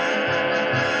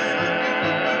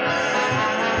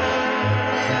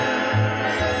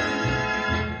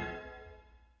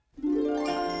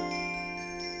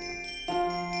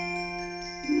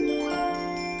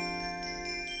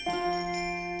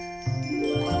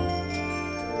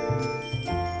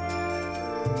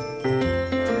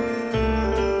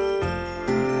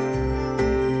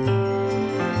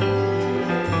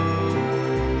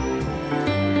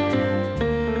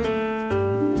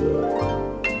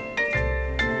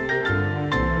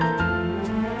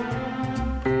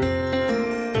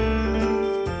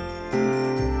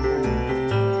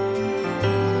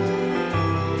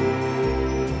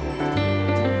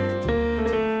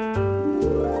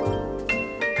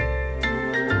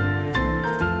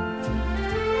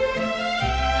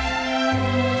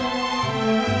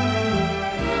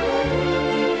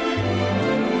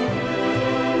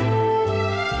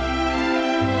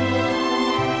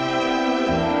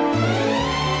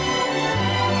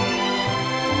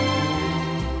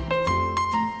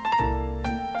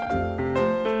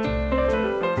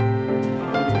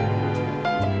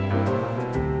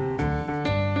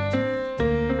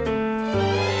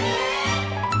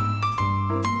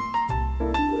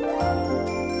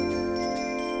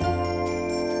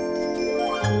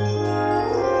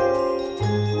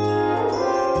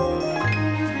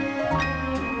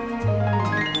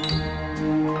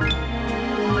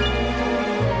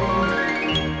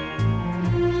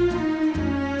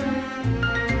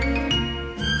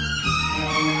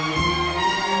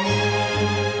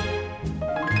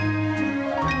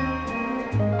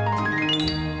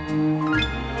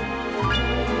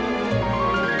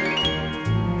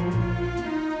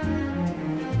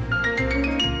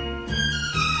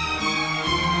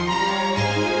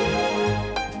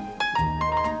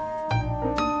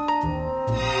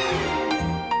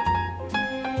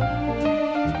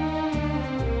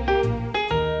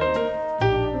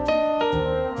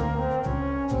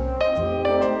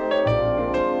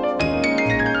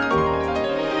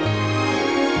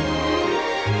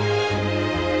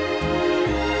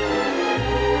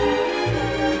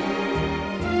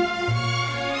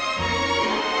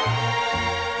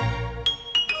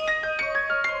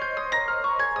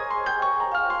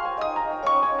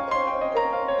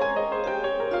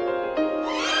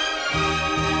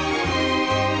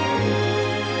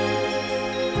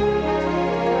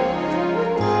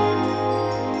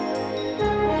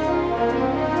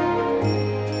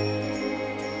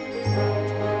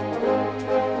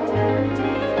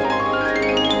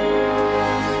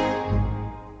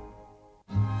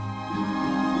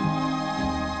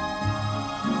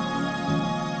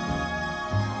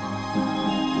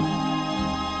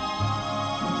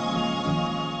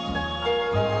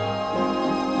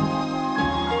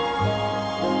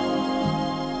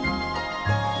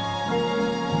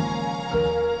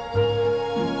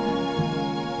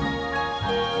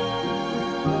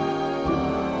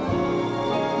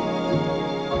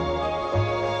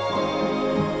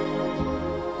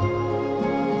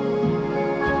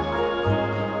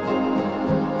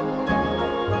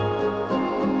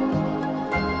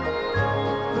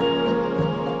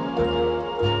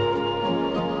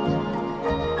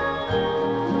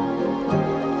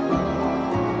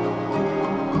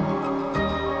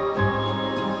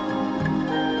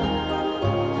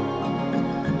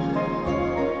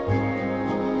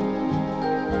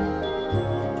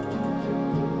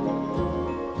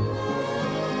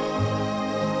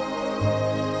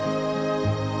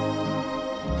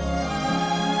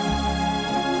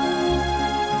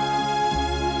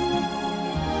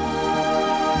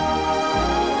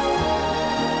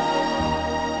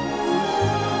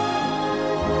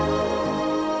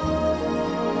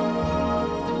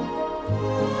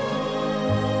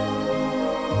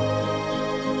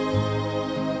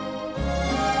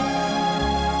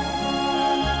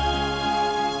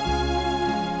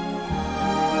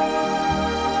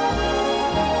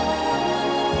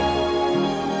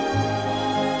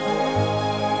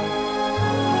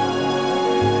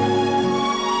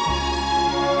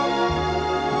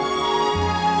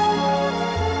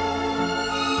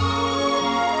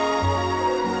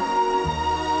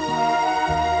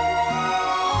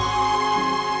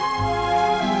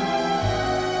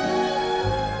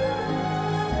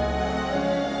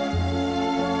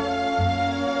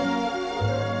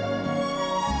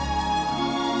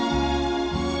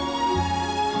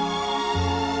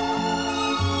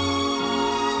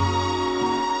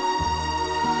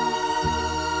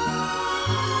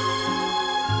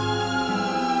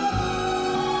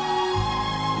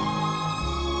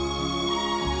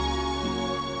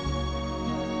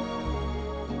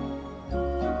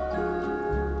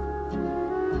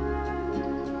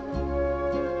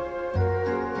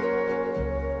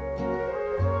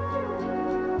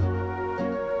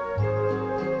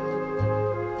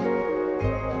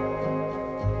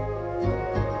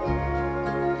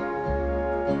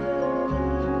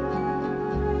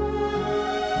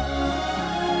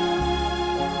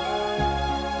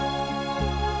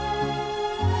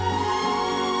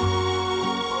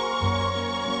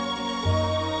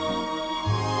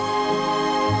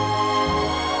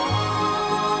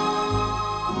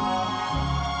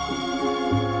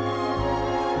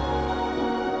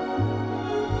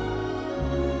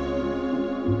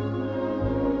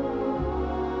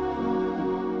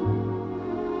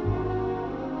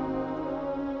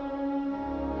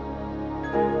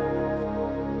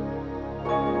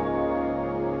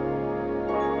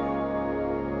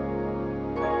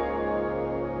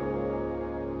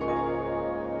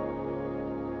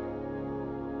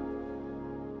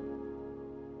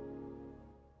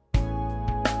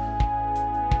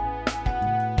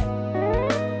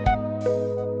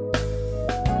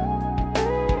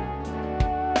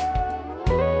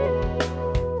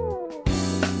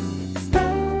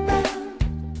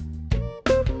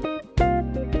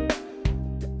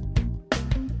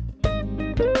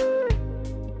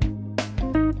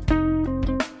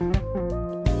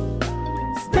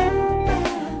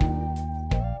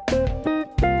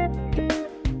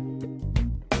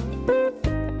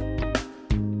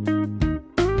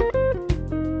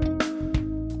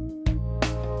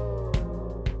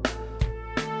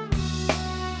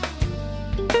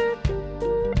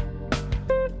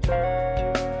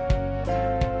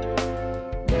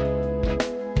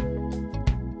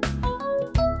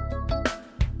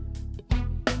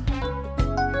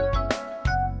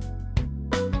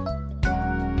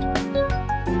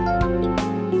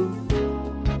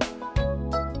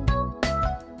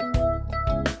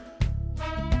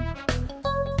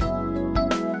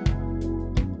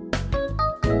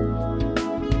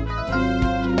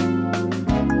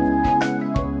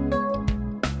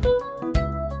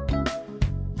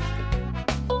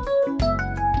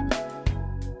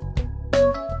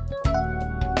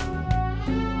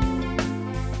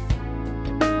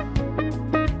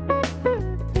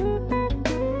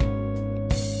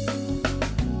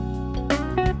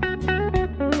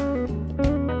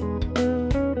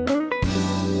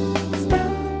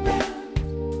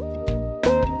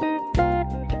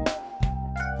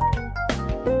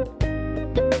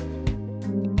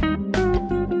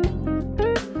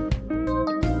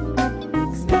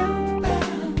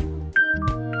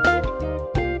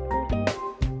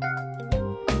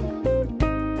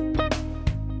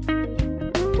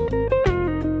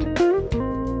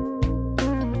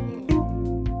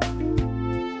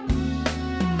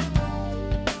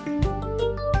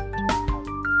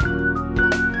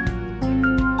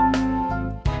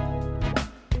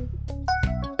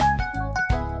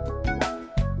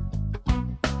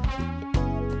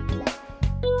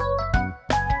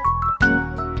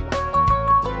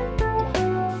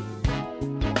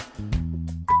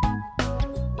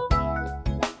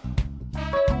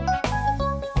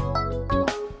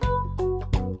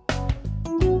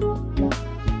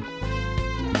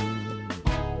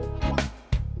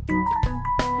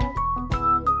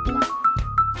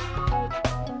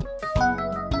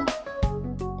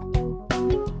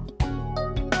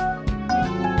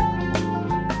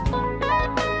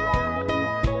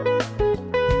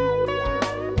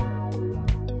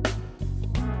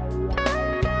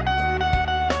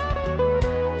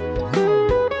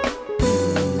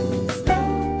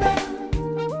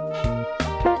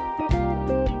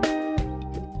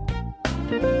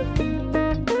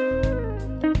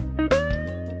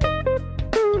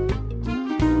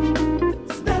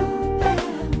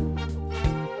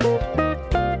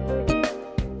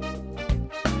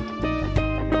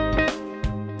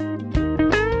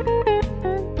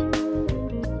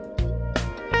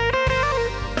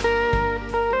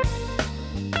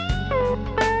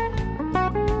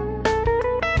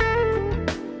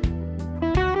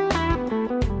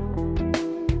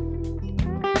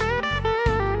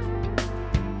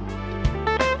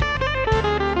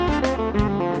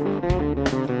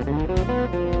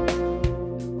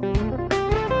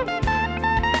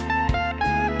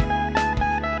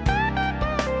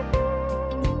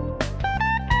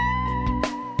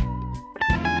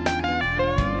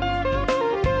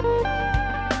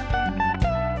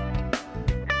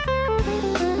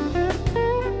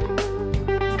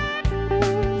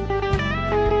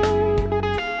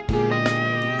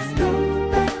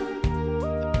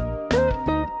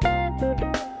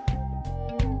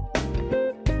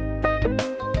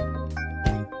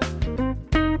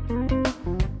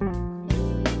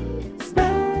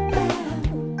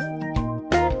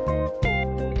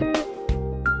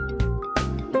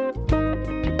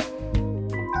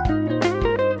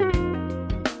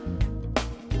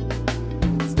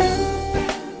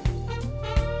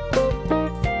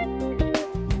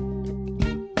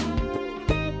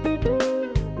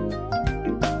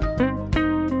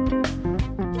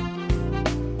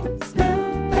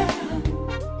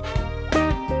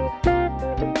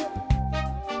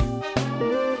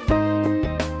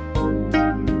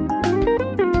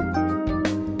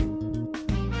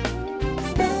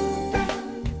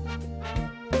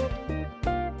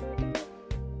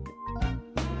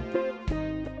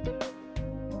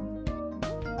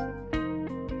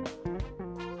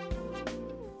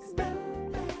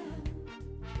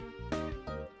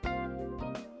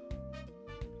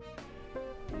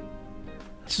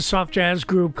 It's a soft jazz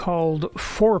group called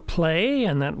Fourplay,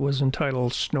 and that was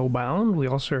entitled Snowbound. We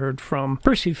also heard from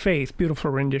Percy Faith,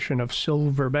 beautiful rendition of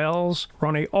Silver Bells.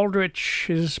 Ronnie Aldrich,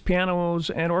 his pianos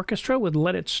and orchestra with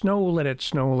Let It Snow, Let It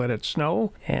Snow, Let It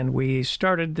Snow. And we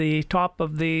started the top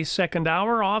of the second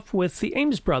hour off with the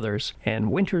Ames brothers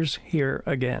and Winter's Here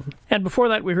Again. And before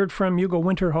that, we heard from Hugo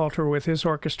Winterhalter with his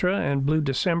orchestra and Blue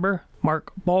December.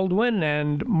 Mark Baldwin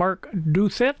and Mark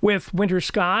Douthit with Winter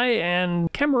Sky,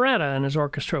 and Camerata and his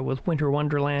orchestra with Winter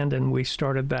Wonderland. And we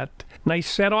started that nice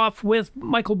set off with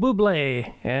Michael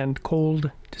Buble and Cold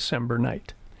December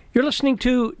Night. You're listening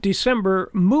to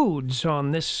December Moods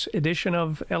on this edition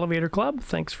of Elevator Club.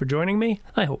 Thanks for joining me.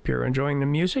 I hope you're enjoying the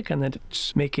music and that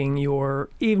it's making your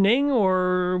evening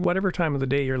or whatever time of the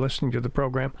day you're listening to the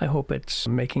program, I hope it's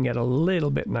making it a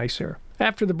little bit nicer.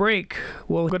 After the break,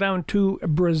 we'll go down to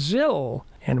Brazil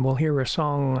and we'll hear a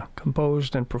song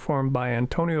composed and performed by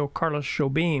Antonio Carlos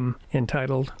Jobim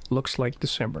entitled Looks Like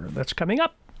December. That's coming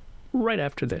up right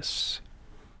after this.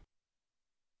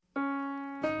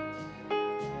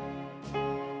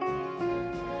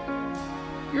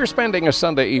 You're spending a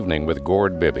Sunday evening with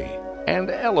Gord Bibby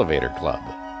and Elevator Club.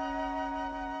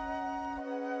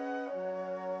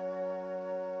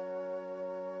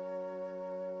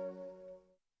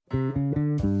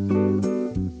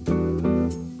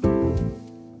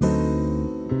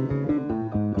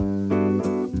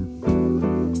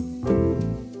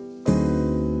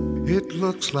 It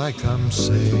looks like I'm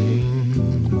saying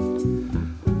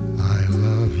I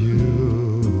love you,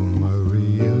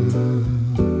 Maria.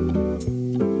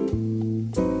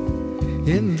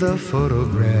 In the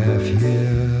photograph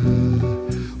here,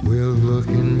 we're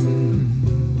looking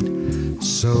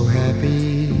so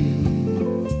happy.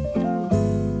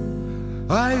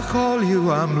 I call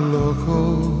you, I'm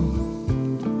loco,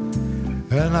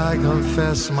 and I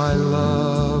confess my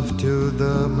love to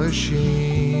the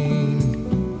machine.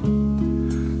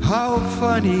 How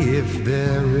funny if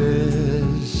there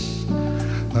is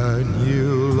a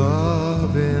new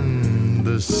love in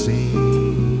the scene.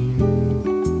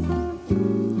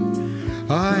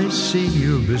 I see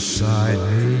you beside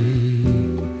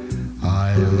me,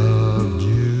 I loved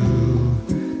you,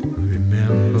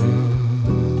 remember.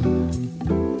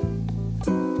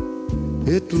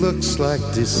 It looks like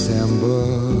December,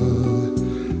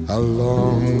 a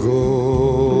long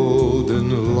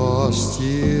golden lost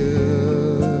year.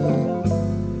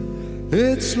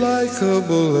 It's like a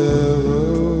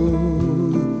bolero,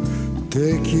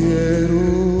 te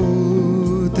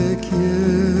quiero, te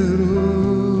quiero.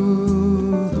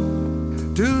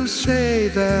 To say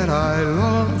that I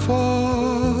long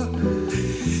for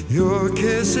your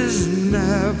kisses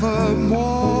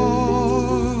nevermore,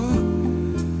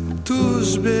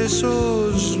 tus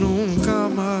besos nunca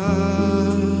más.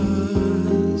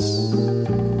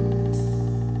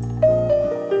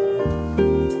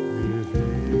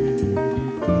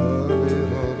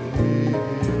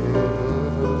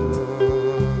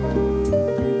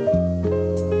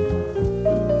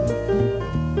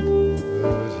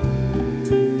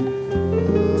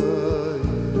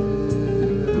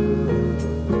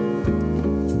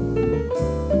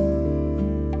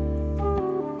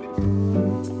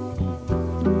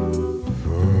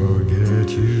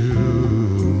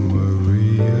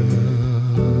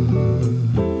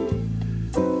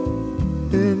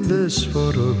 This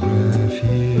photograph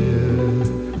here,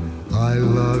 I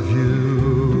love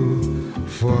you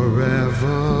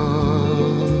forever.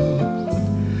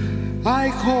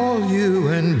 I call you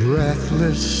and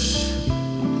breathless,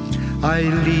 I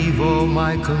leave all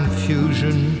my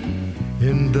confusion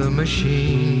in the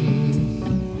machine.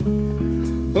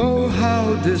 Oh,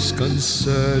 how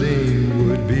disconcerting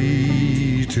would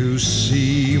be to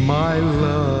see my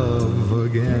love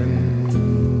again.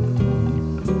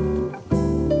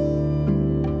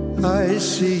 I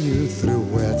see you through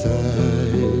wet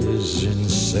eyes,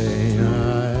 insane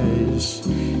eyes,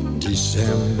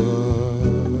 December.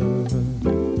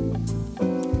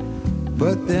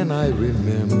 But then I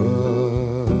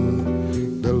remember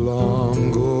the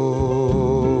long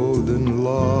golden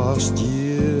lost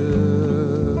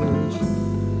years.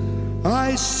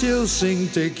 I still sing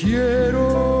te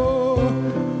quiero,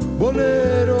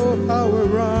 bolero, our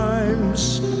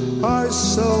rhymes are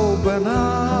so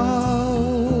banal.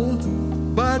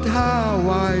 But how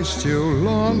I still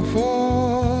long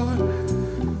for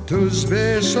tus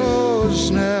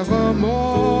besos nevermore,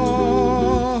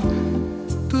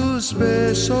 tus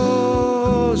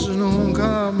besos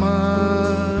nunca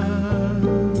más.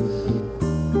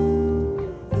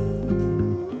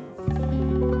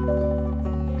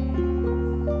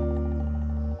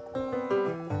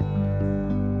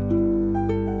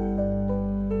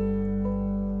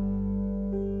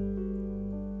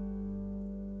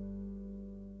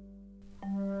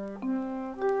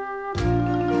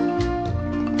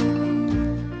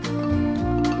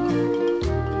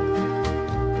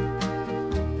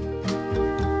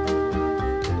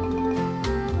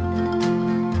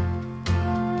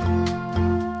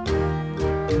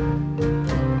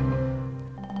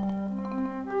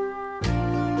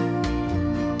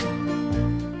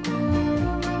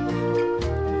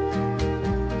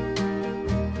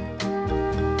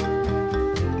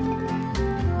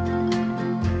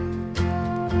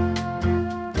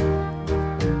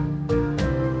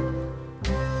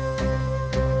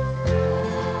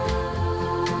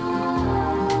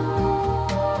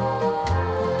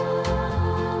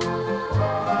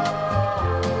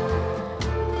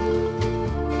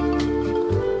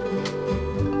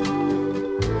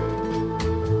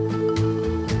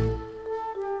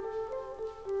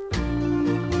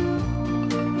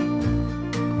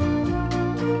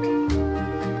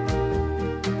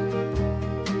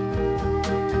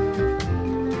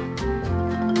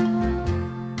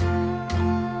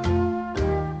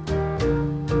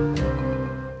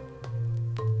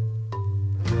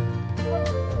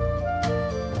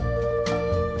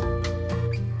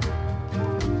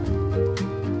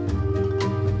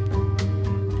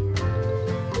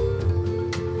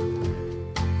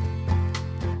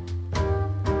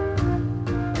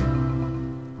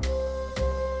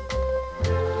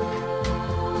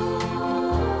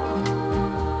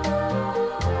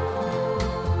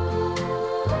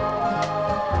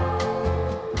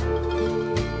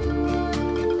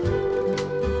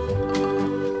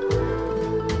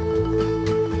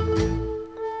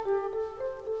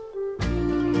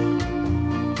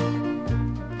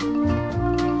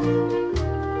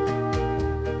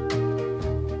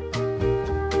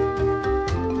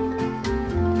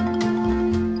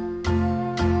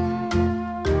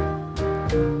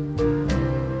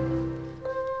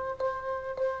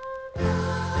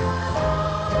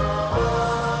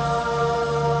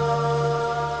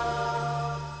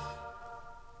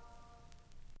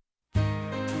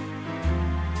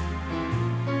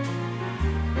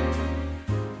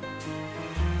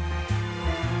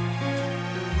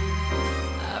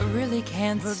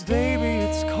 Can't but stay. baby,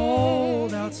 it's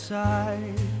cold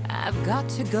outside. I've got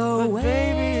to go but away.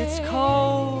 Baby, it's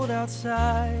cold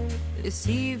outside. This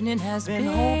evening has been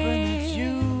hoping that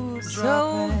you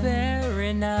so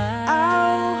very nice.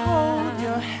 I'll hold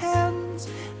your hands.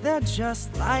 They're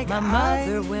just like my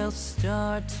mother will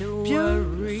start to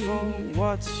worry.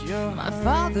 What's your My hurry?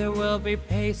 father will be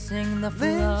pacing the floor.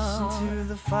 Listen to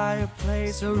the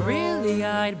fireplace. So really,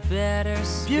 I'd better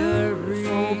scurry.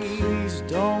 Please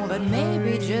don't. But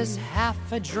maybe just half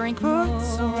a drink Put more.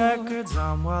 some records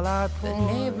on while I pour. The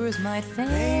neighbors might think,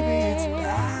 baby, it's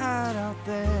bad out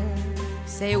there.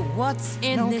 Say what's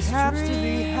in no this caps dream? to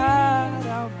be had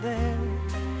out there.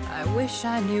 I wish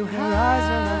I knew Your how eyes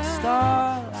are like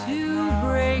starlight to now.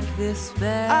 break this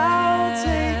spell. I'll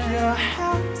take your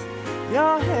hat.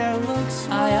 Your hair looks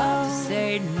swell. I ought to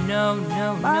say no,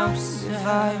 no, no, sir. If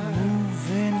I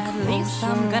move in At closer, least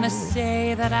I'm gonna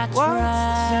say that I what's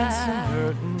the sense in tried.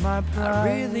 hurting my pride? I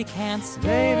really can't stay.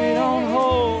 Baby, don't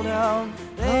hold out.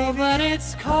 Baby, oh, but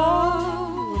it's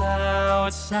cold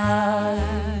outside.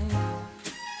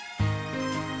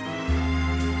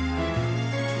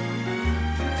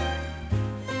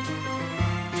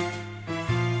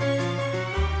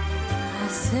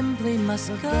 Simply must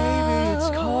but go. Baby, it's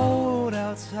cold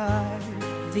outside.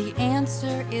 The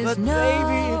answer is but no.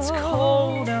 Baby, it's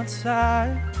cold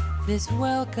outside. This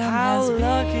welcome How has been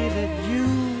lucky that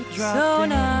you dropped so in.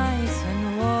 nice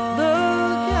and warm.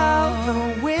 Look out the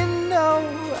window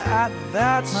at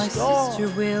that My store. sister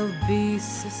will be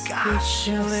suspicious. Gosh,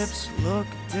 your lips look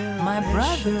delicious. My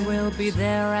brother will be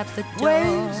there at the door.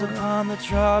 Waves upon the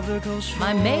tropical shore.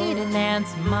 My maiden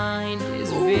aunt's mind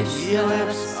is vicious. Your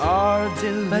lips are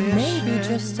delicious. But maybe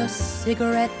just a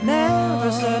cigarette Never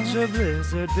more. such a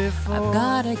blizzard before. I've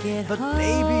gotta get but home.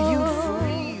 Baby, you'd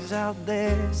freeze out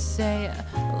there. Say,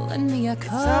 lend me a coat.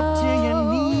 It's up to your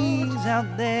knees out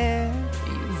there.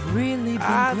 You've really been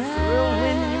I grand. thrill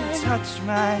when you touch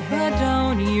my But hand.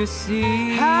 don't you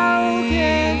see? How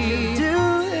can you do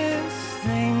this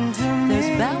thing to me?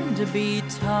 There's bound to be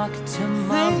talk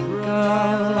tomorrow. Think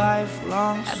of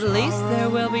lifelong At least there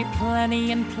will be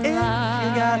plenty in play. If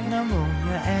you got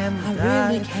pneumonia and I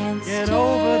really can't get stay.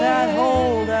 over that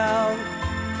holdout.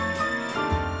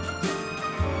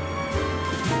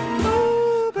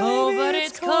 Ooh, baby, Oh, but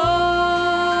it's cold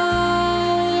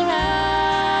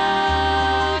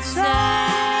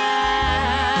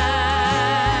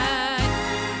outside.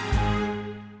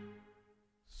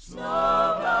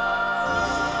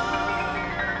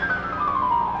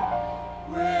 Snowbound,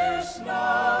 we're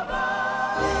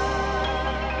snowbound.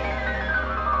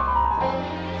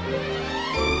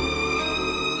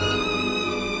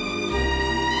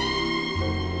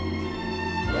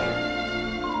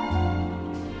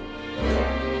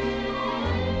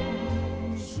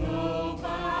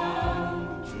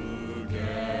 Snowbound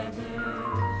together,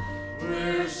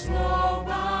 we're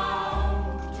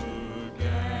snowbound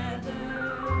together.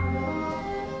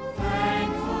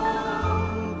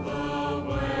 Thankful the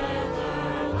weather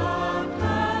loved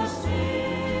us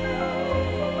here.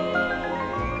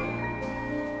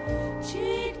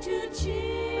 Cheek to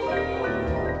cheek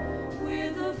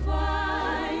with a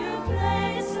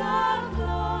fireplace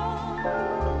aglow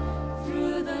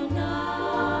through the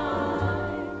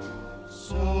night.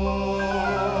 So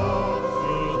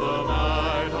through the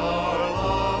night our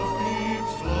love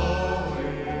keeps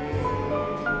flowing,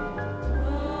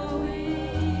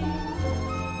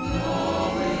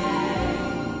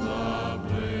 knowing the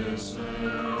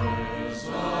blisses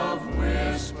of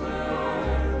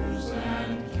whispers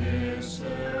and kisses,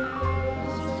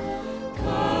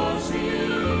 cozy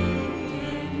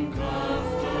and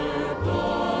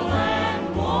comfortable and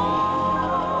warm.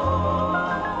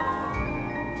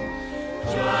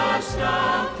 Just a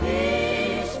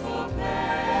peaceful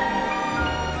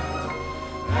pair,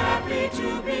 happy to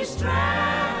be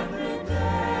stranded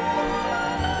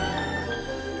there.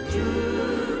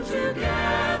 Two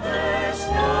together,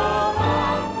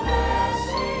 snowbound,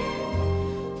 blessing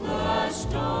the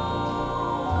storm.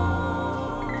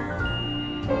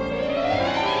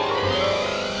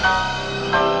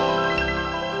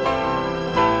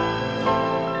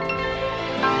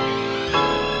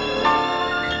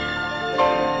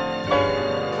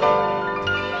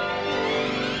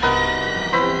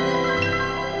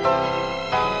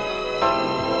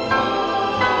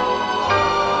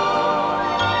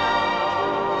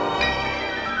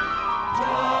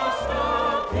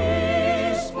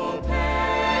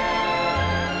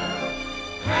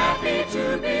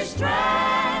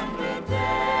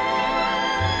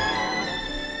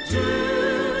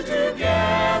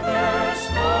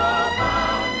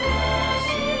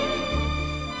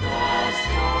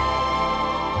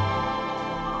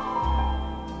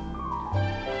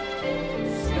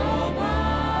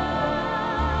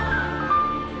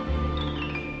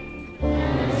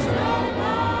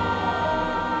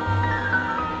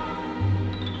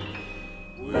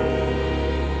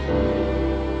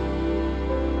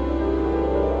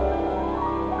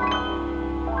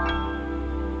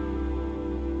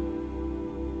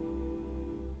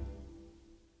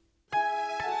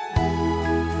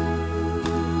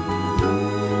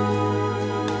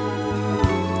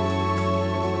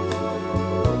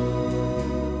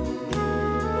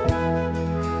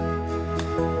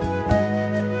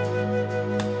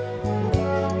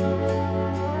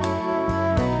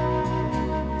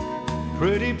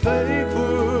 Pretty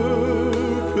paper,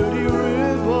 pretty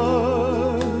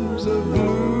ribbons of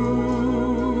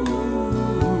blue.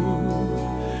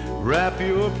 Wrap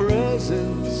your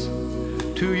presents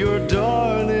to your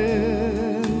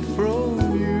darling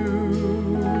from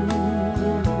you.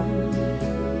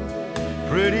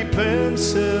 Pretty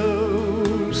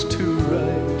pencils to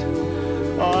write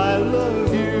I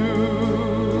love you.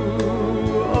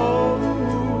 Oh,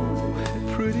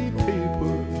 pretty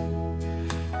paper,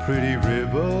 pretty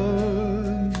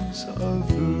ribbons of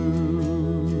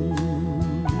blue.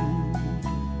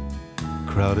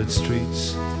 Crowded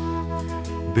streets,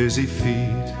 busy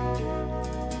feet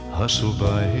hustle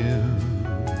by him.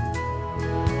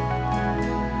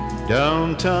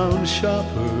 Downtown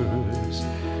shoppers,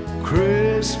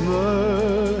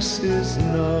 Christmas is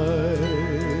nigh.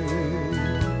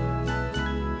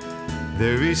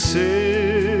 There he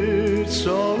sits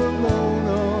all alone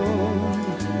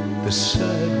on the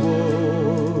sidewalk,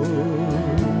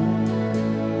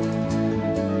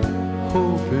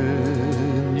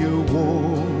 hoping you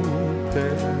won't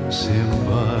pass him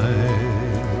by.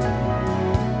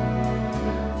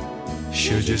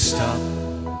 Should you stop?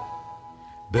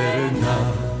 Better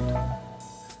not,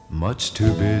 much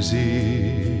too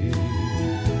busy.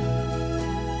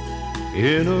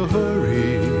 In a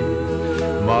hurry,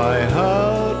 my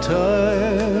how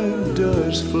time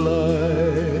does fly.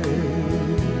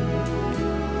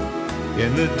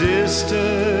 In the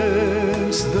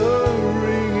distance, the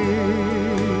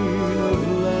ringing of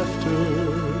laughter.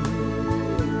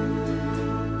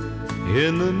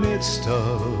 In the midst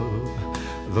of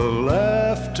the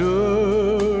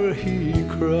laughter, he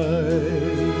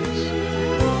cries.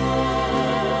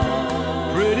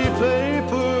 Pretty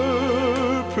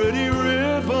paper, pretty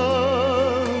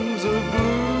ribbons of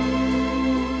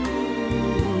blue.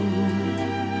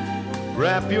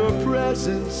 Wrap your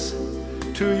presents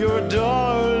to your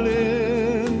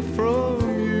darling from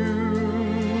you.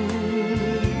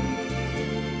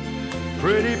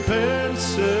 Pretty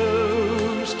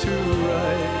pencils to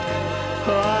write I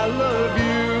love you.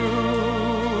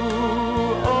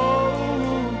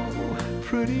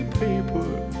 Pretty paper,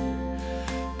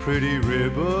 pretty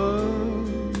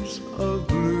ribbons of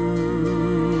blue.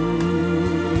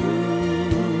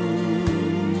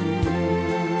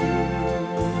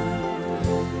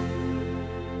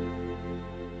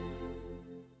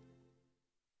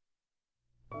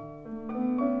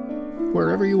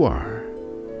 Wherever you are,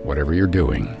 whatever you're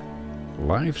doing,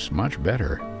 life's much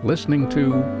better listening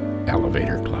to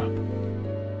Elevator Club.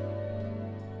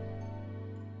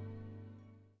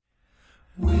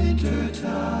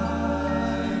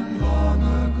 Wintertime long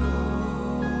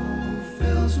ago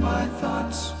fills my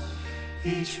thoughts.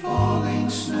 Each falling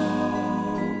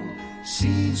snow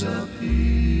scenes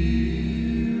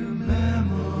appear,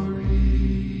 memories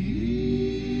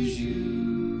you.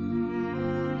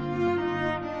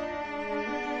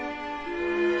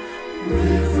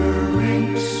 River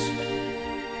rinks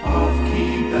of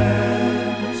key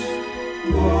bands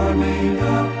warming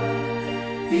up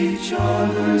each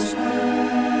other's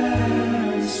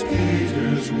hands,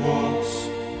 skaters waltz,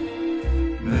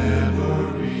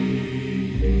 memories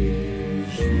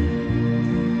you.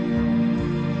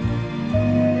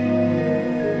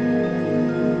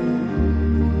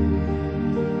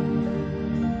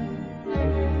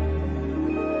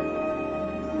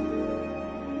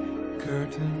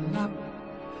 Curtain up,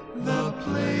 the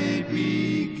play begins.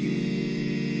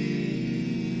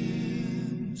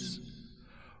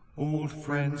 Old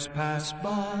friends pass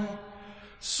by,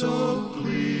 so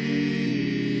clear,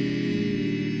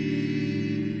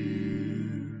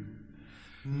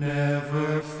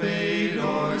 never fade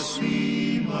or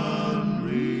seem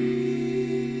unreal,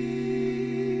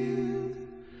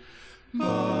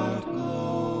 but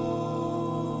glow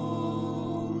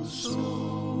so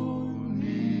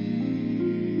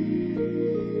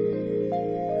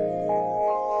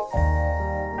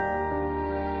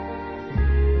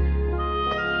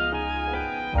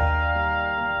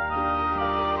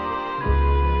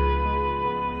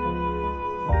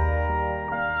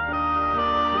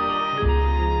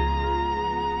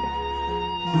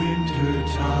winter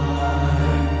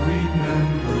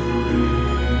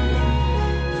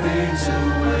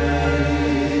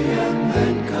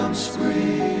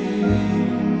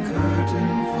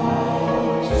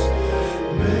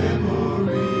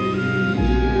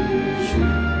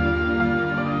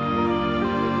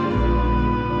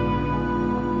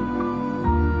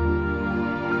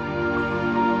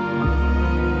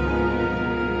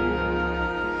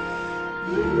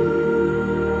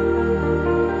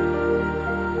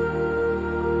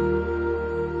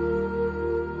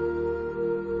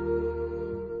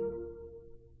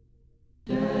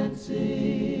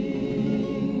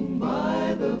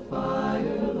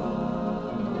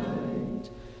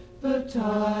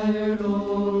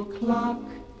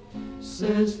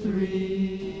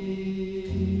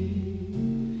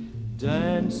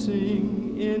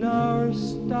dancing in our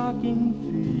stocking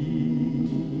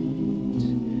feet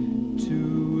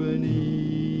to an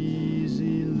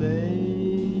easy,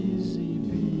 lazy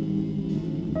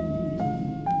beat,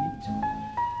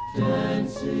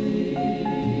 dancing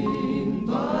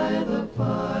by the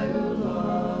firelight.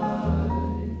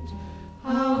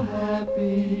 How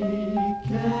happy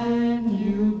can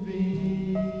you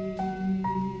be?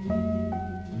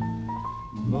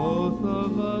 Both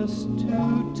of us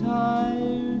too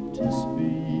tired to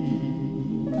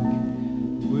speak,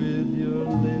 with your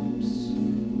lips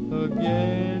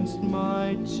against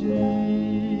my cheek.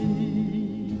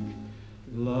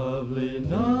 Lovely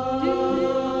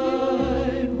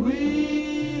night,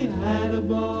 we had a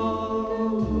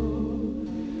ball,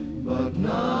 but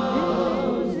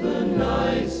now's the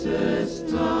nicest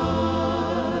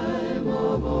time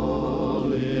of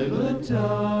all in a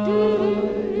time.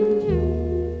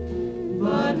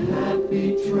 But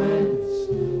happy trance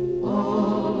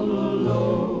all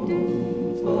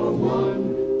alone for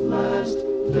one last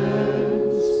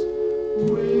dance.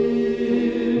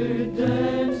 We're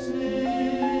dancing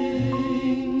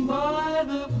by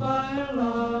the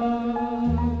firelight.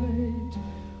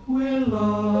 We're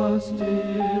lost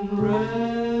in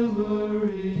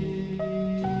reverie,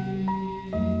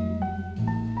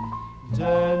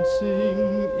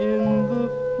 dancing in the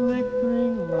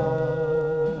flickering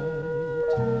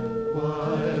light,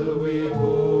 while we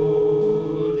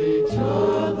hold each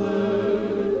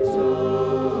other tight,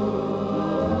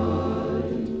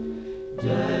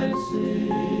 dancing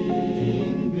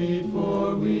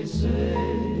before we say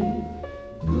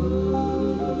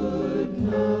good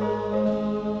night.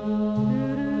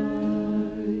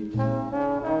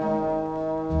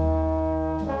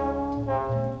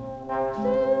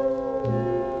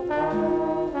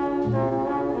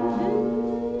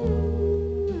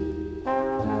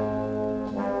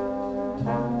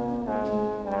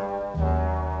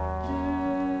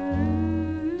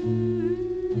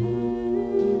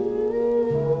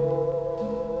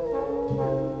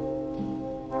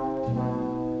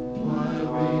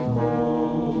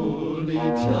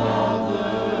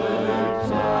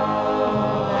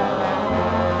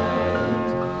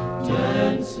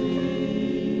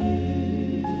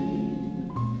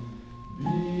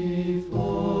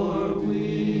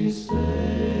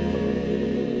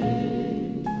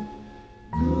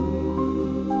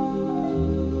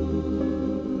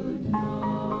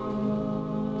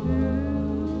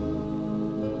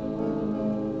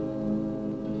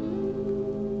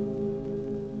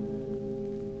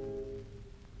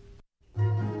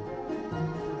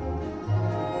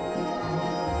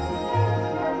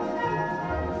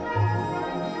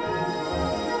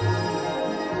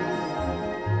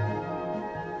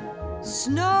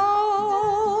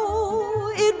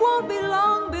 Snow, it won't be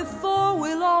long before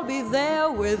we'll all be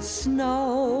there with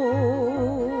snow.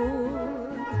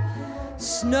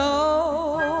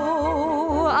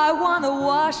 Snow, I want to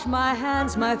wash my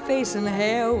hands, my face and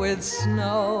hair with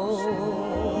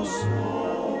snow.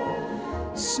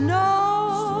 Snow,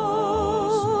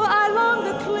 I long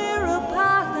to clear a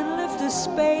path and lift a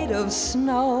spade of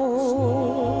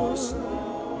snow.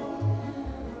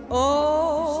 Oh,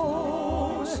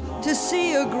 to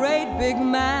see a great big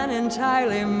man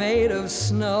entirely made of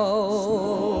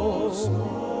snow.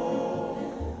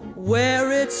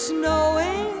 Where it's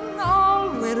snowing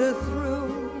all winter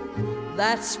through,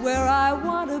 that's where I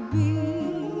want to be.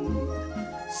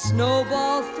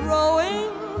 Snowball throwing,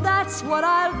 that's what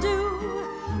I'll do.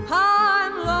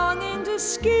 I'm longing to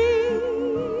ski.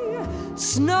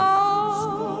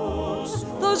 Snow,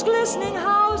 those glistening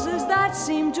houses that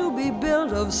seem to be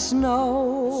built of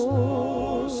snow.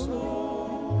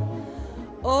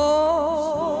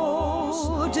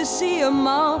 Oh, to see a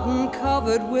mountain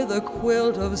covered with a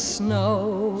quilt of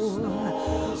snow.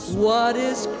 What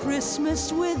is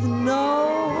Christmas with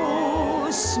no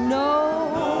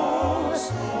snow?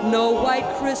 No white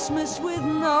Christmas with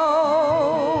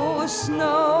no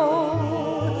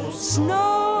snow.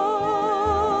 Snow.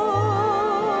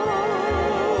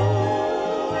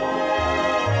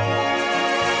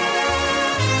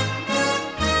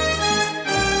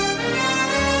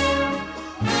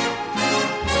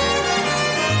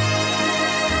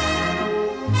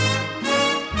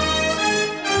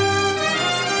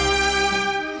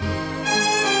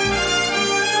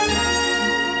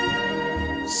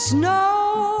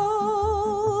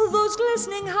 Snow, those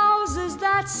glistening houses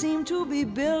that seem to be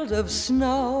built of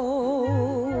snow.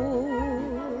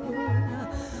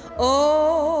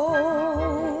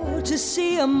 Oh, to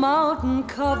see a mountain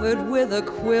covered with a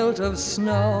quilt of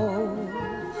snow.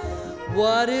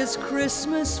 What is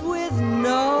Christmas with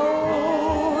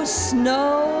no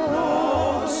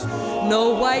snow?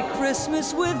 No white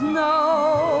Christmas with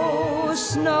no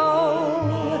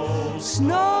snow,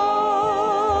 snow.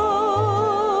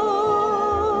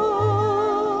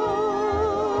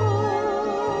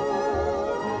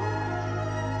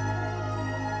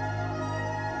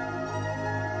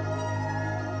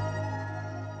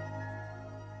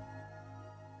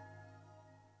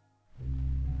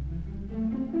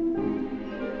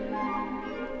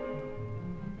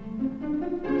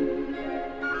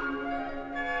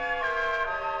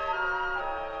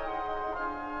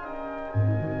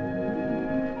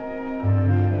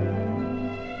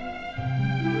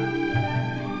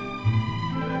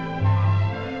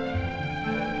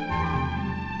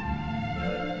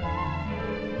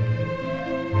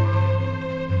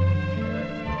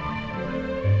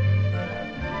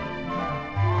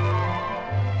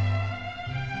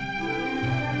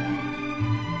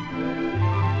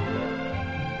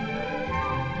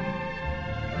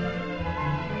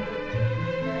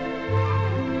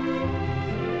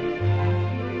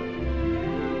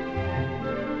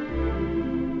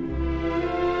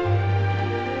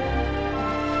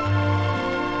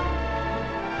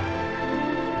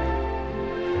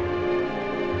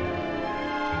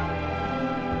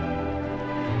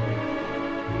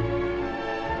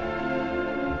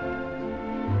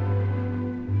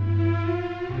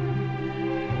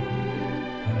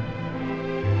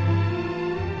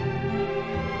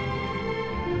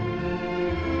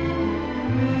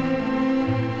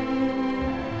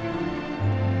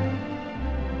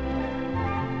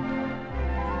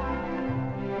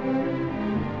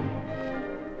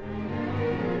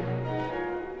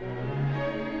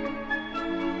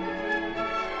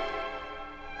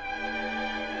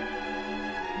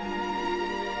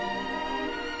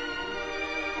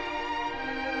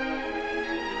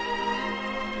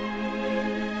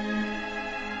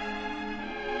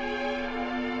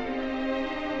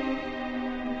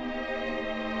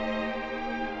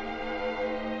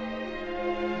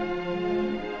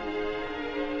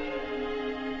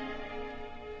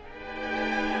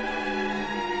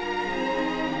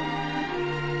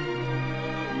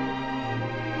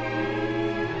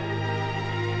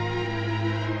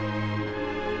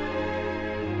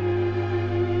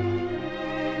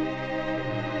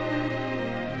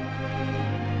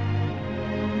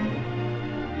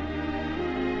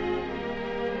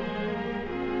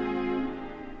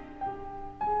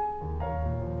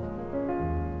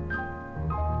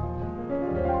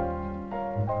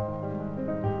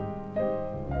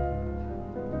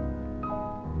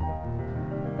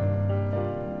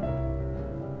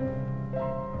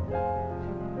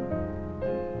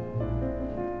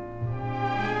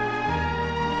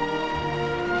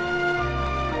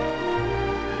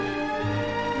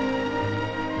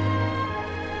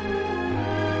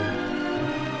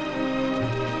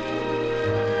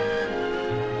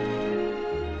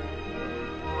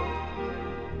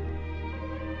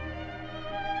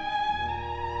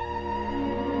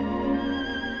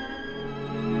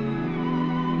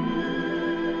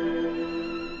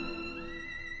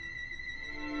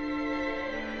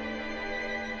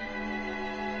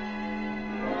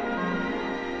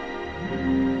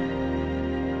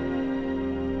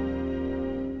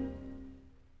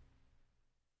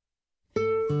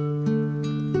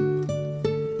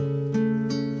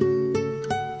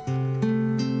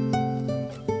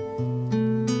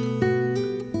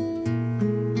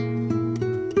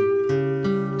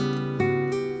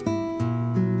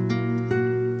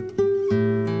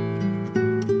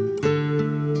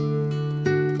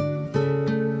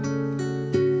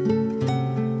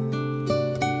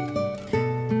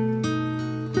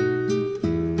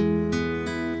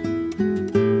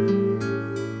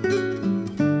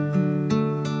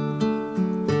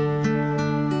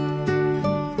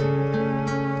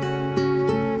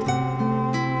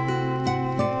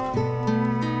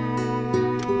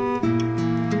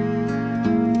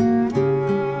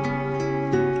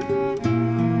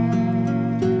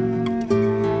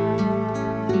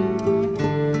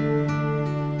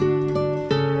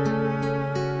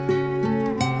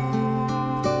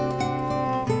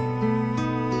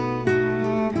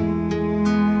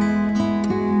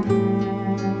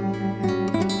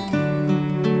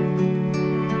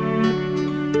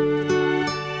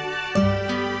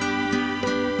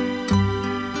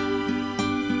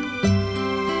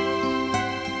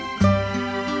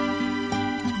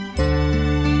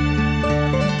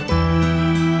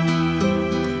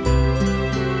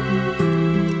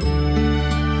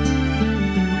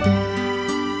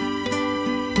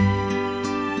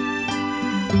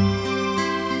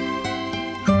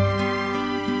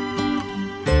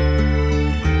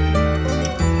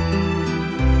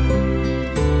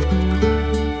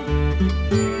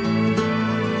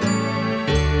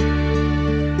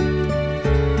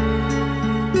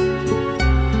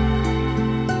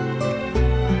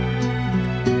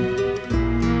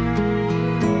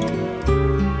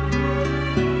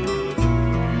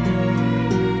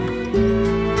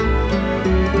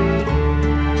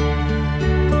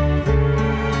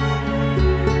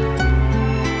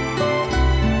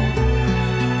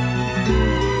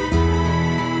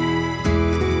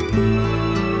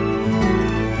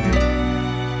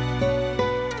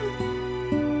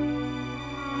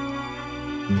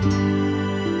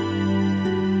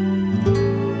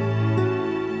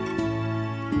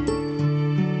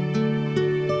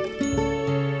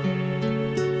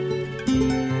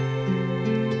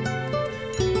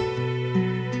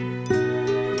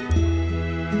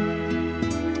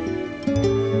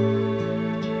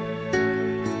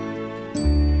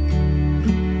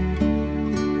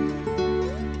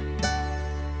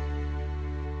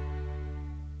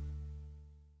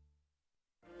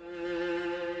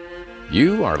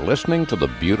 You are listening to the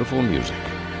beautiful music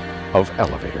of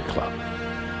Elevator Club.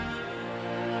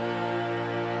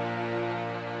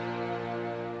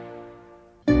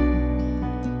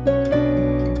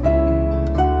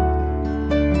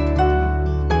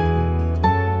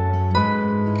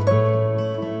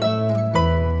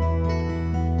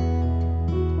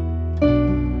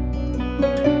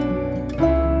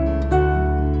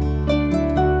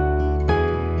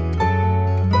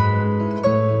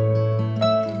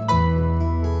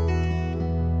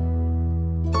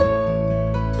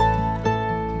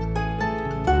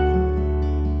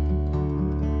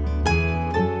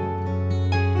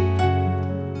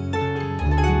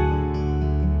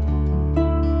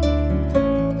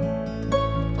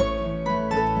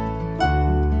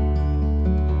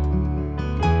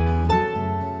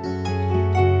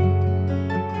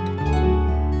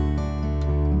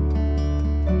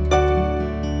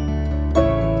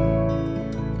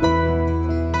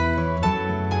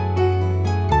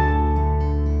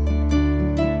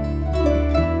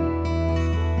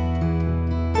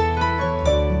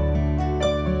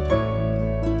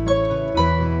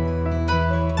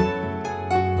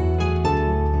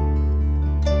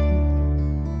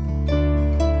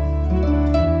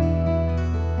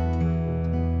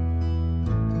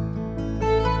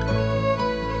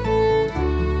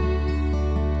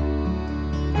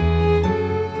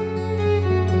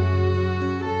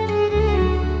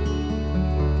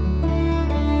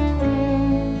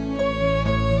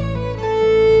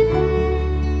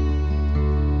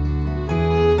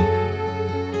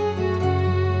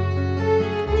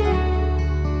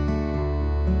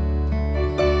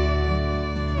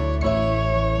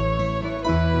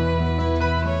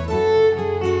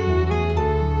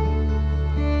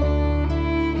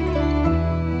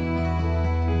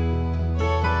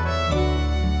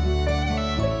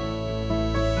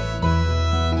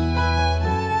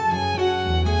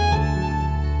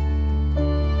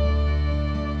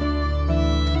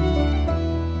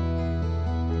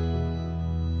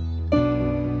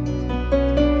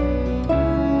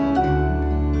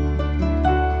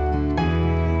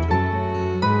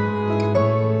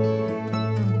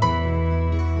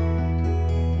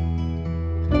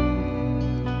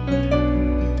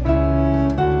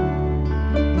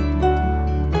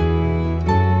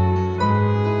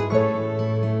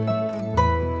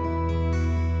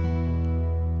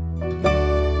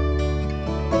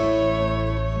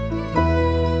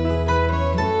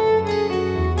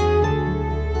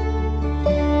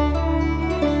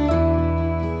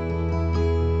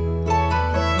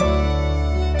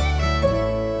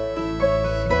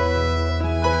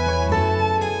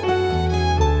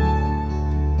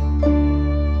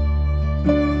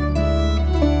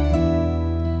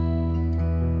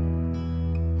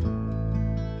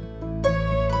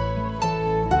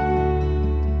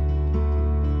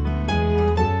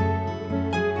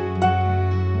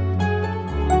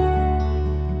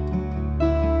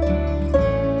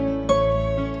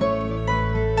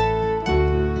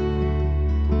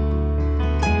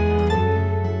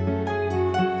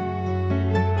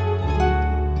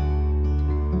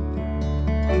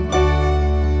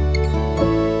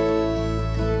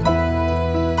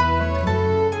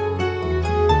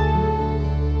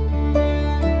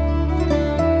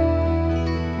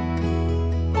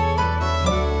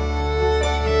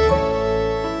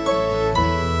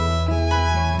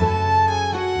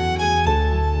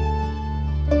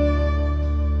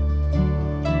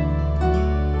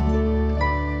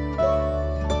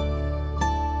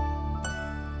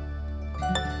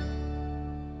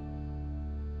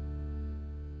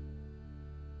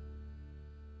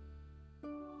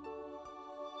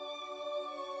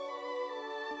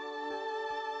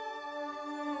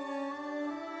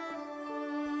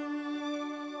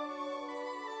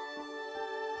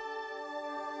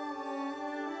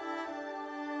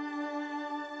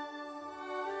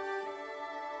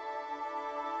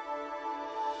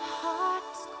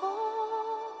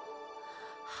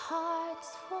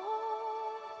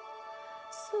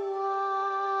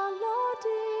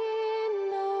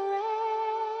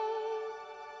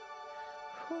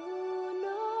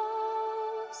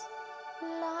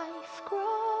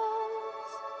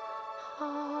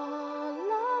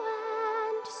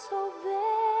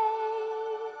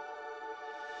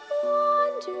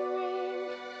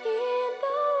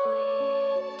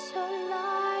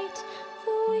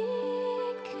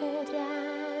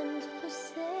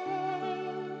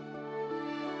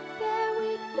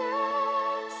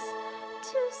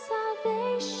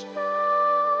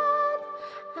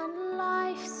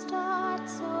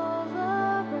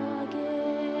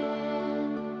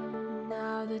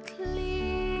 The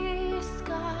clear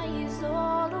sky is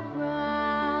all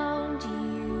around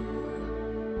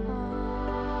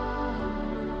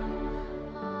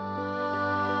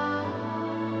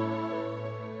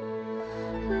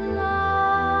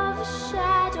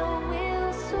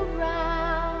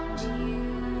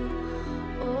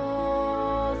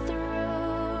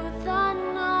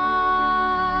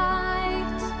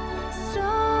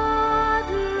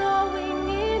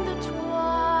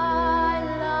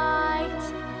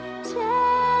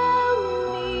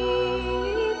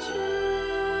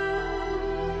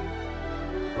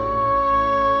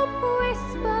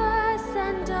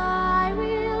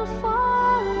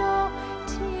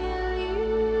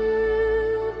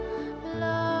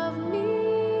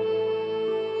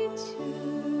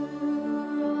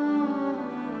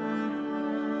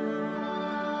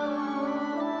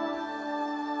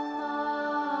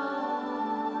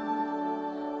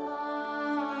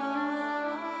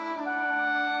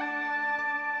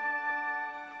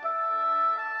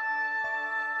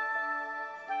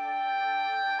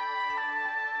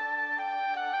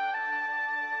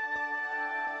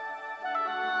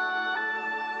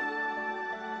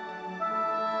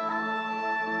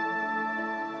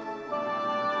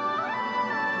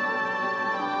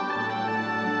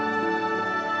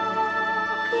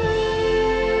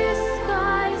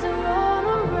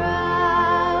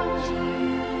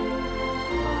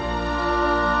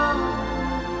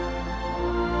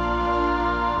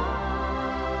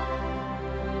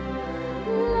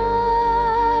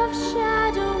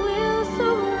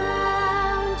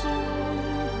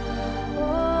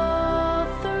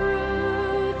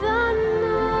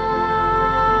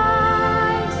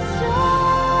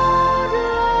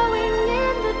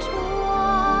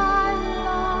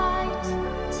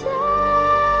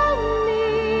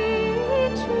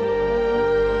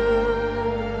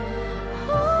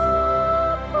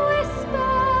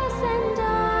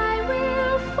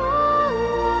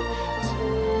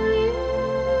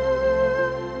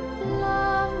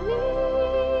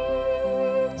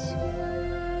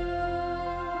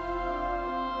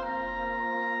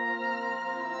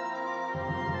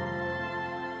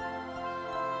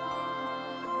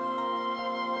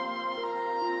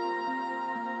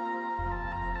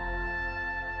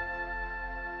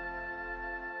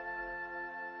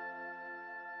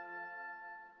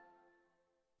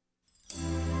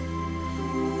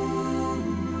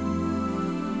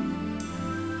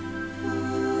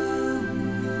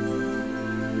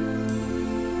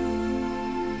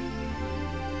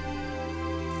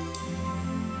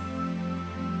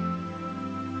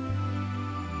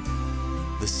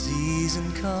The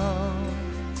season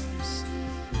comes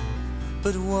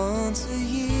but once a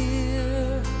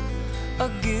year, a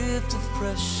gift of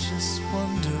precious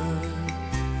wonder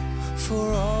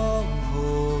for all who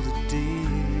hold it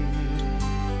dear.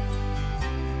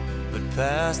 But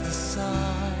past the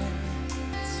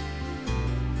sights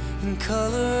and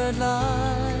colored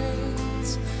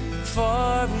lights,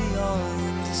 far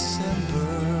beyond December,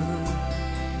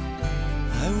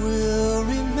 I will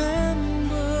remember.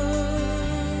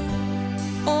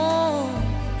 Oh,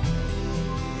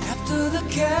 after the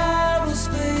carols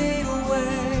fade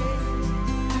away,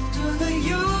 after the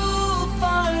Yule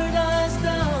fire dies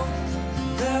down,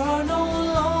 there are no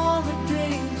longer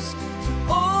dreams to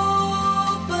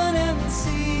open and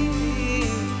see.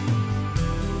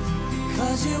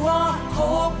 Because you are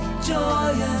hope,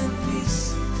 joy, and peace.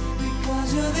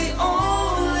 Because you're the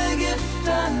only gift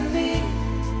I need.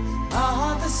 Our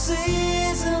heart, the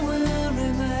season will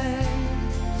remain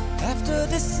after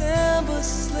December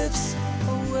slips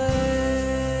away.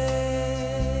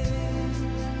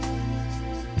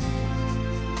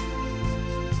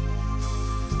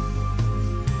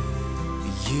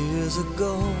 Years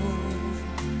ago,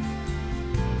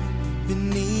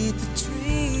 beneath the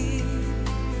tree,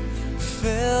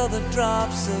 fell the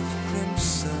drops of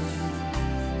crimson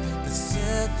that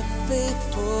set the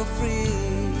faithful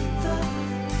free.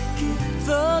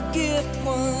 The gift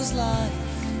was life,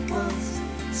 was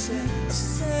a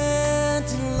scent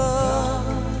in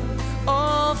love,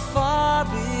 all far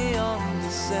beyond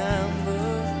December.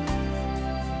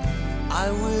 I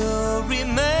will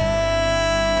remember.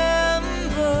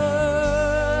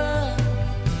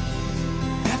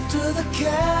 After the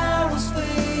carols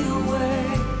fade away,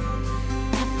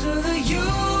 after the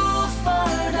Yule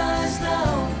fire dies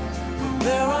down,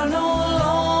 there are no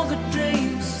longer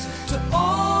dreams to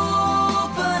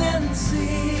open and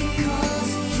see.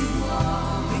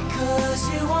 Because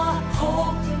you are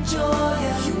hope and joy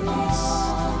and peace.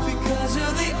 Because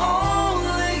you're the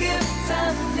only gift I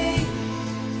need.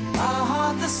 Our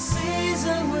heart, the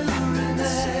season will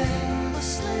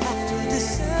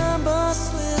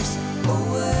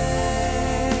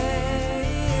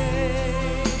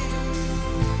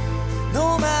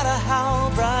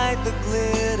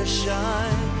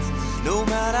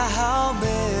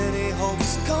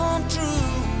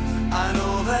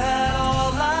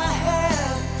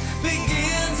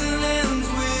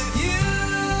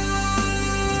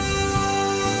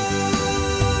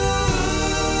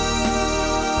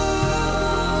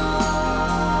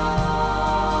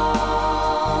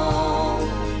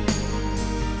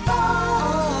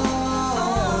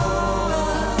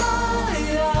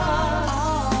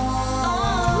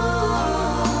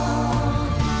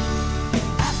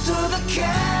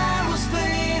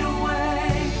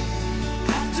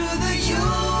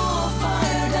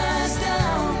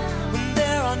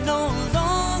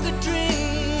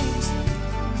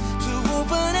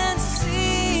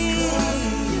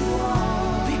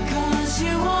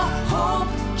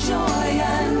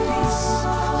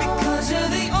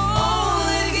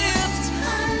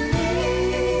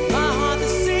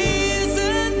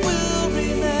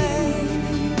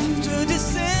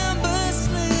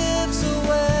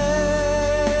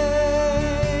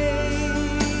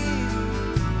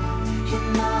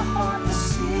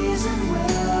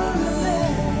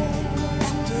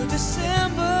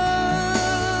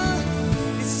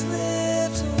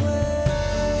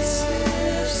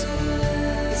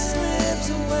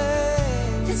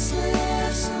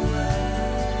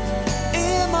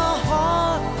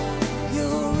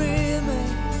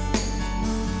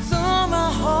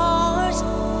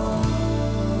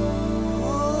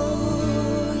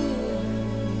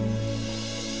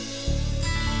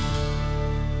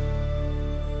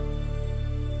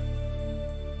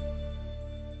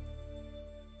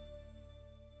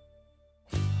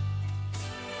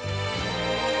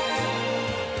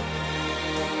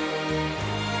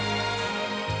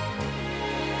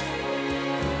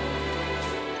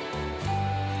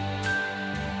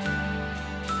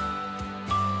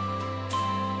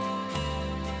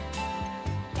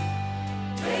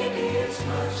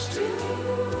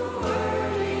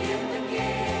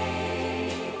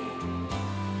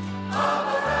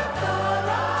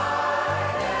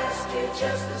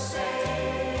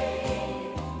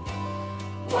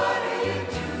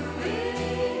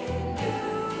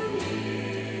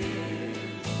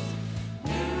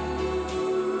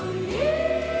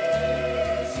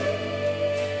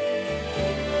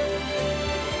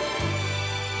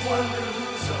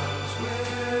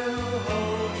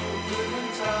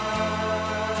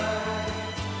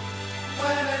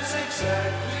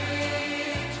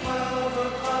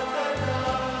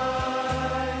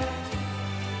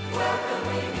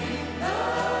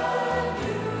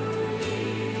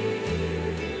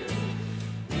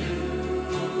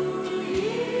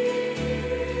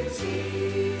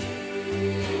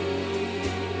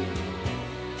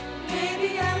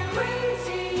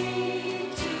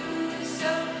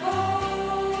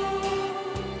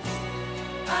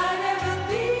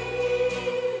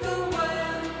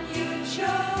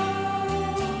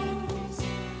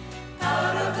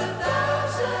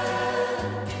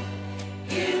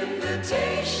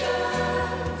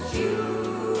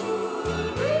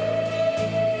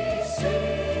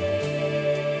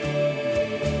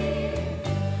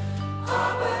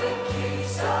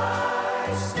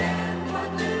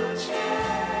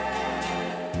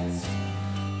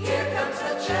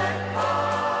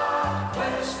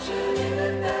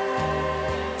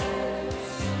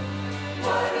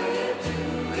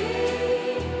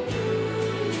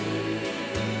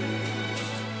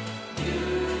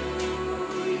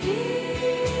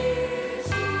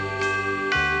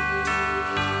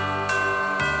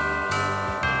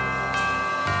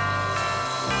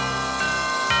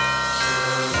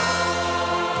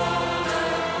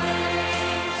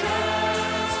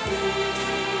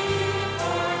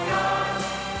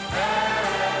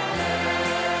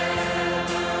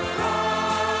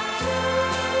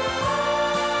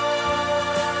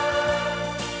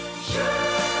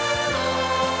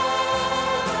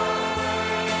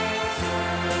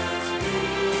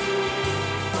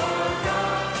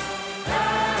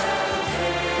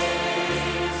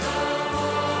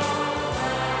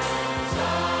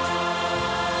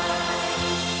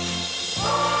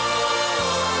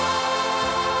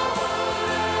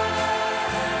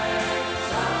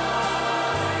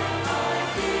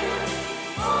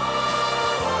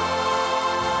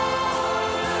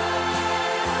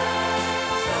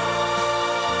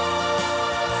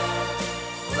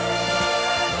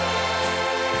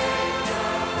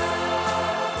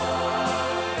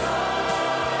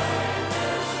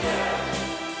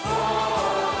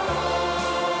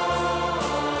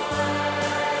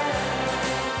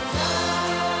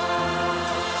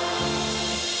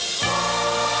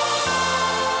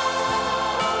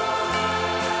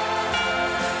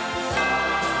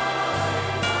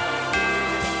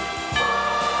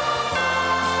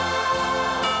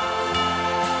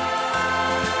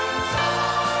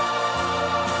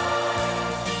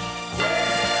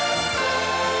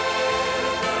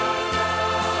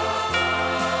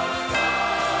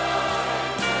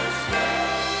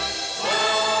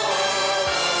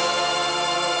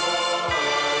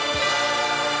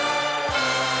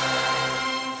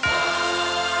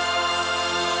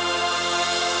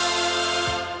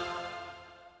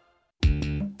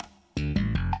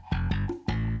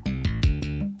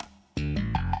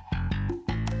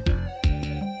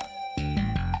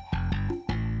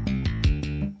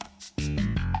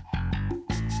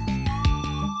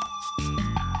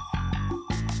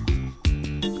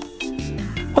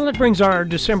Well, that brings our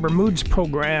December Moods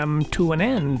program to an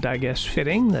end. I guess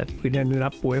fitting that we'd ended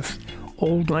up with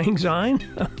Old Lang Syne.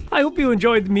 I hope you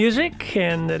enjoyed the music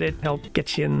and that it helped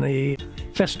get you in the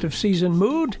festive season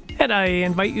mood. And I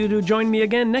invite you to join me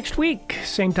again next week,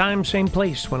 same time, same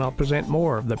place, when I'll present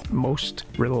more of the most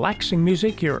relaxing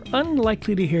music you're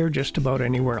unlikely to hear just about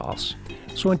anywhere else.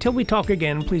 So until we talk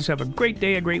again, please have a great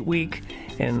day, a great week,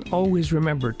 and always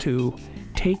remember to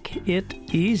take it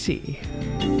easy.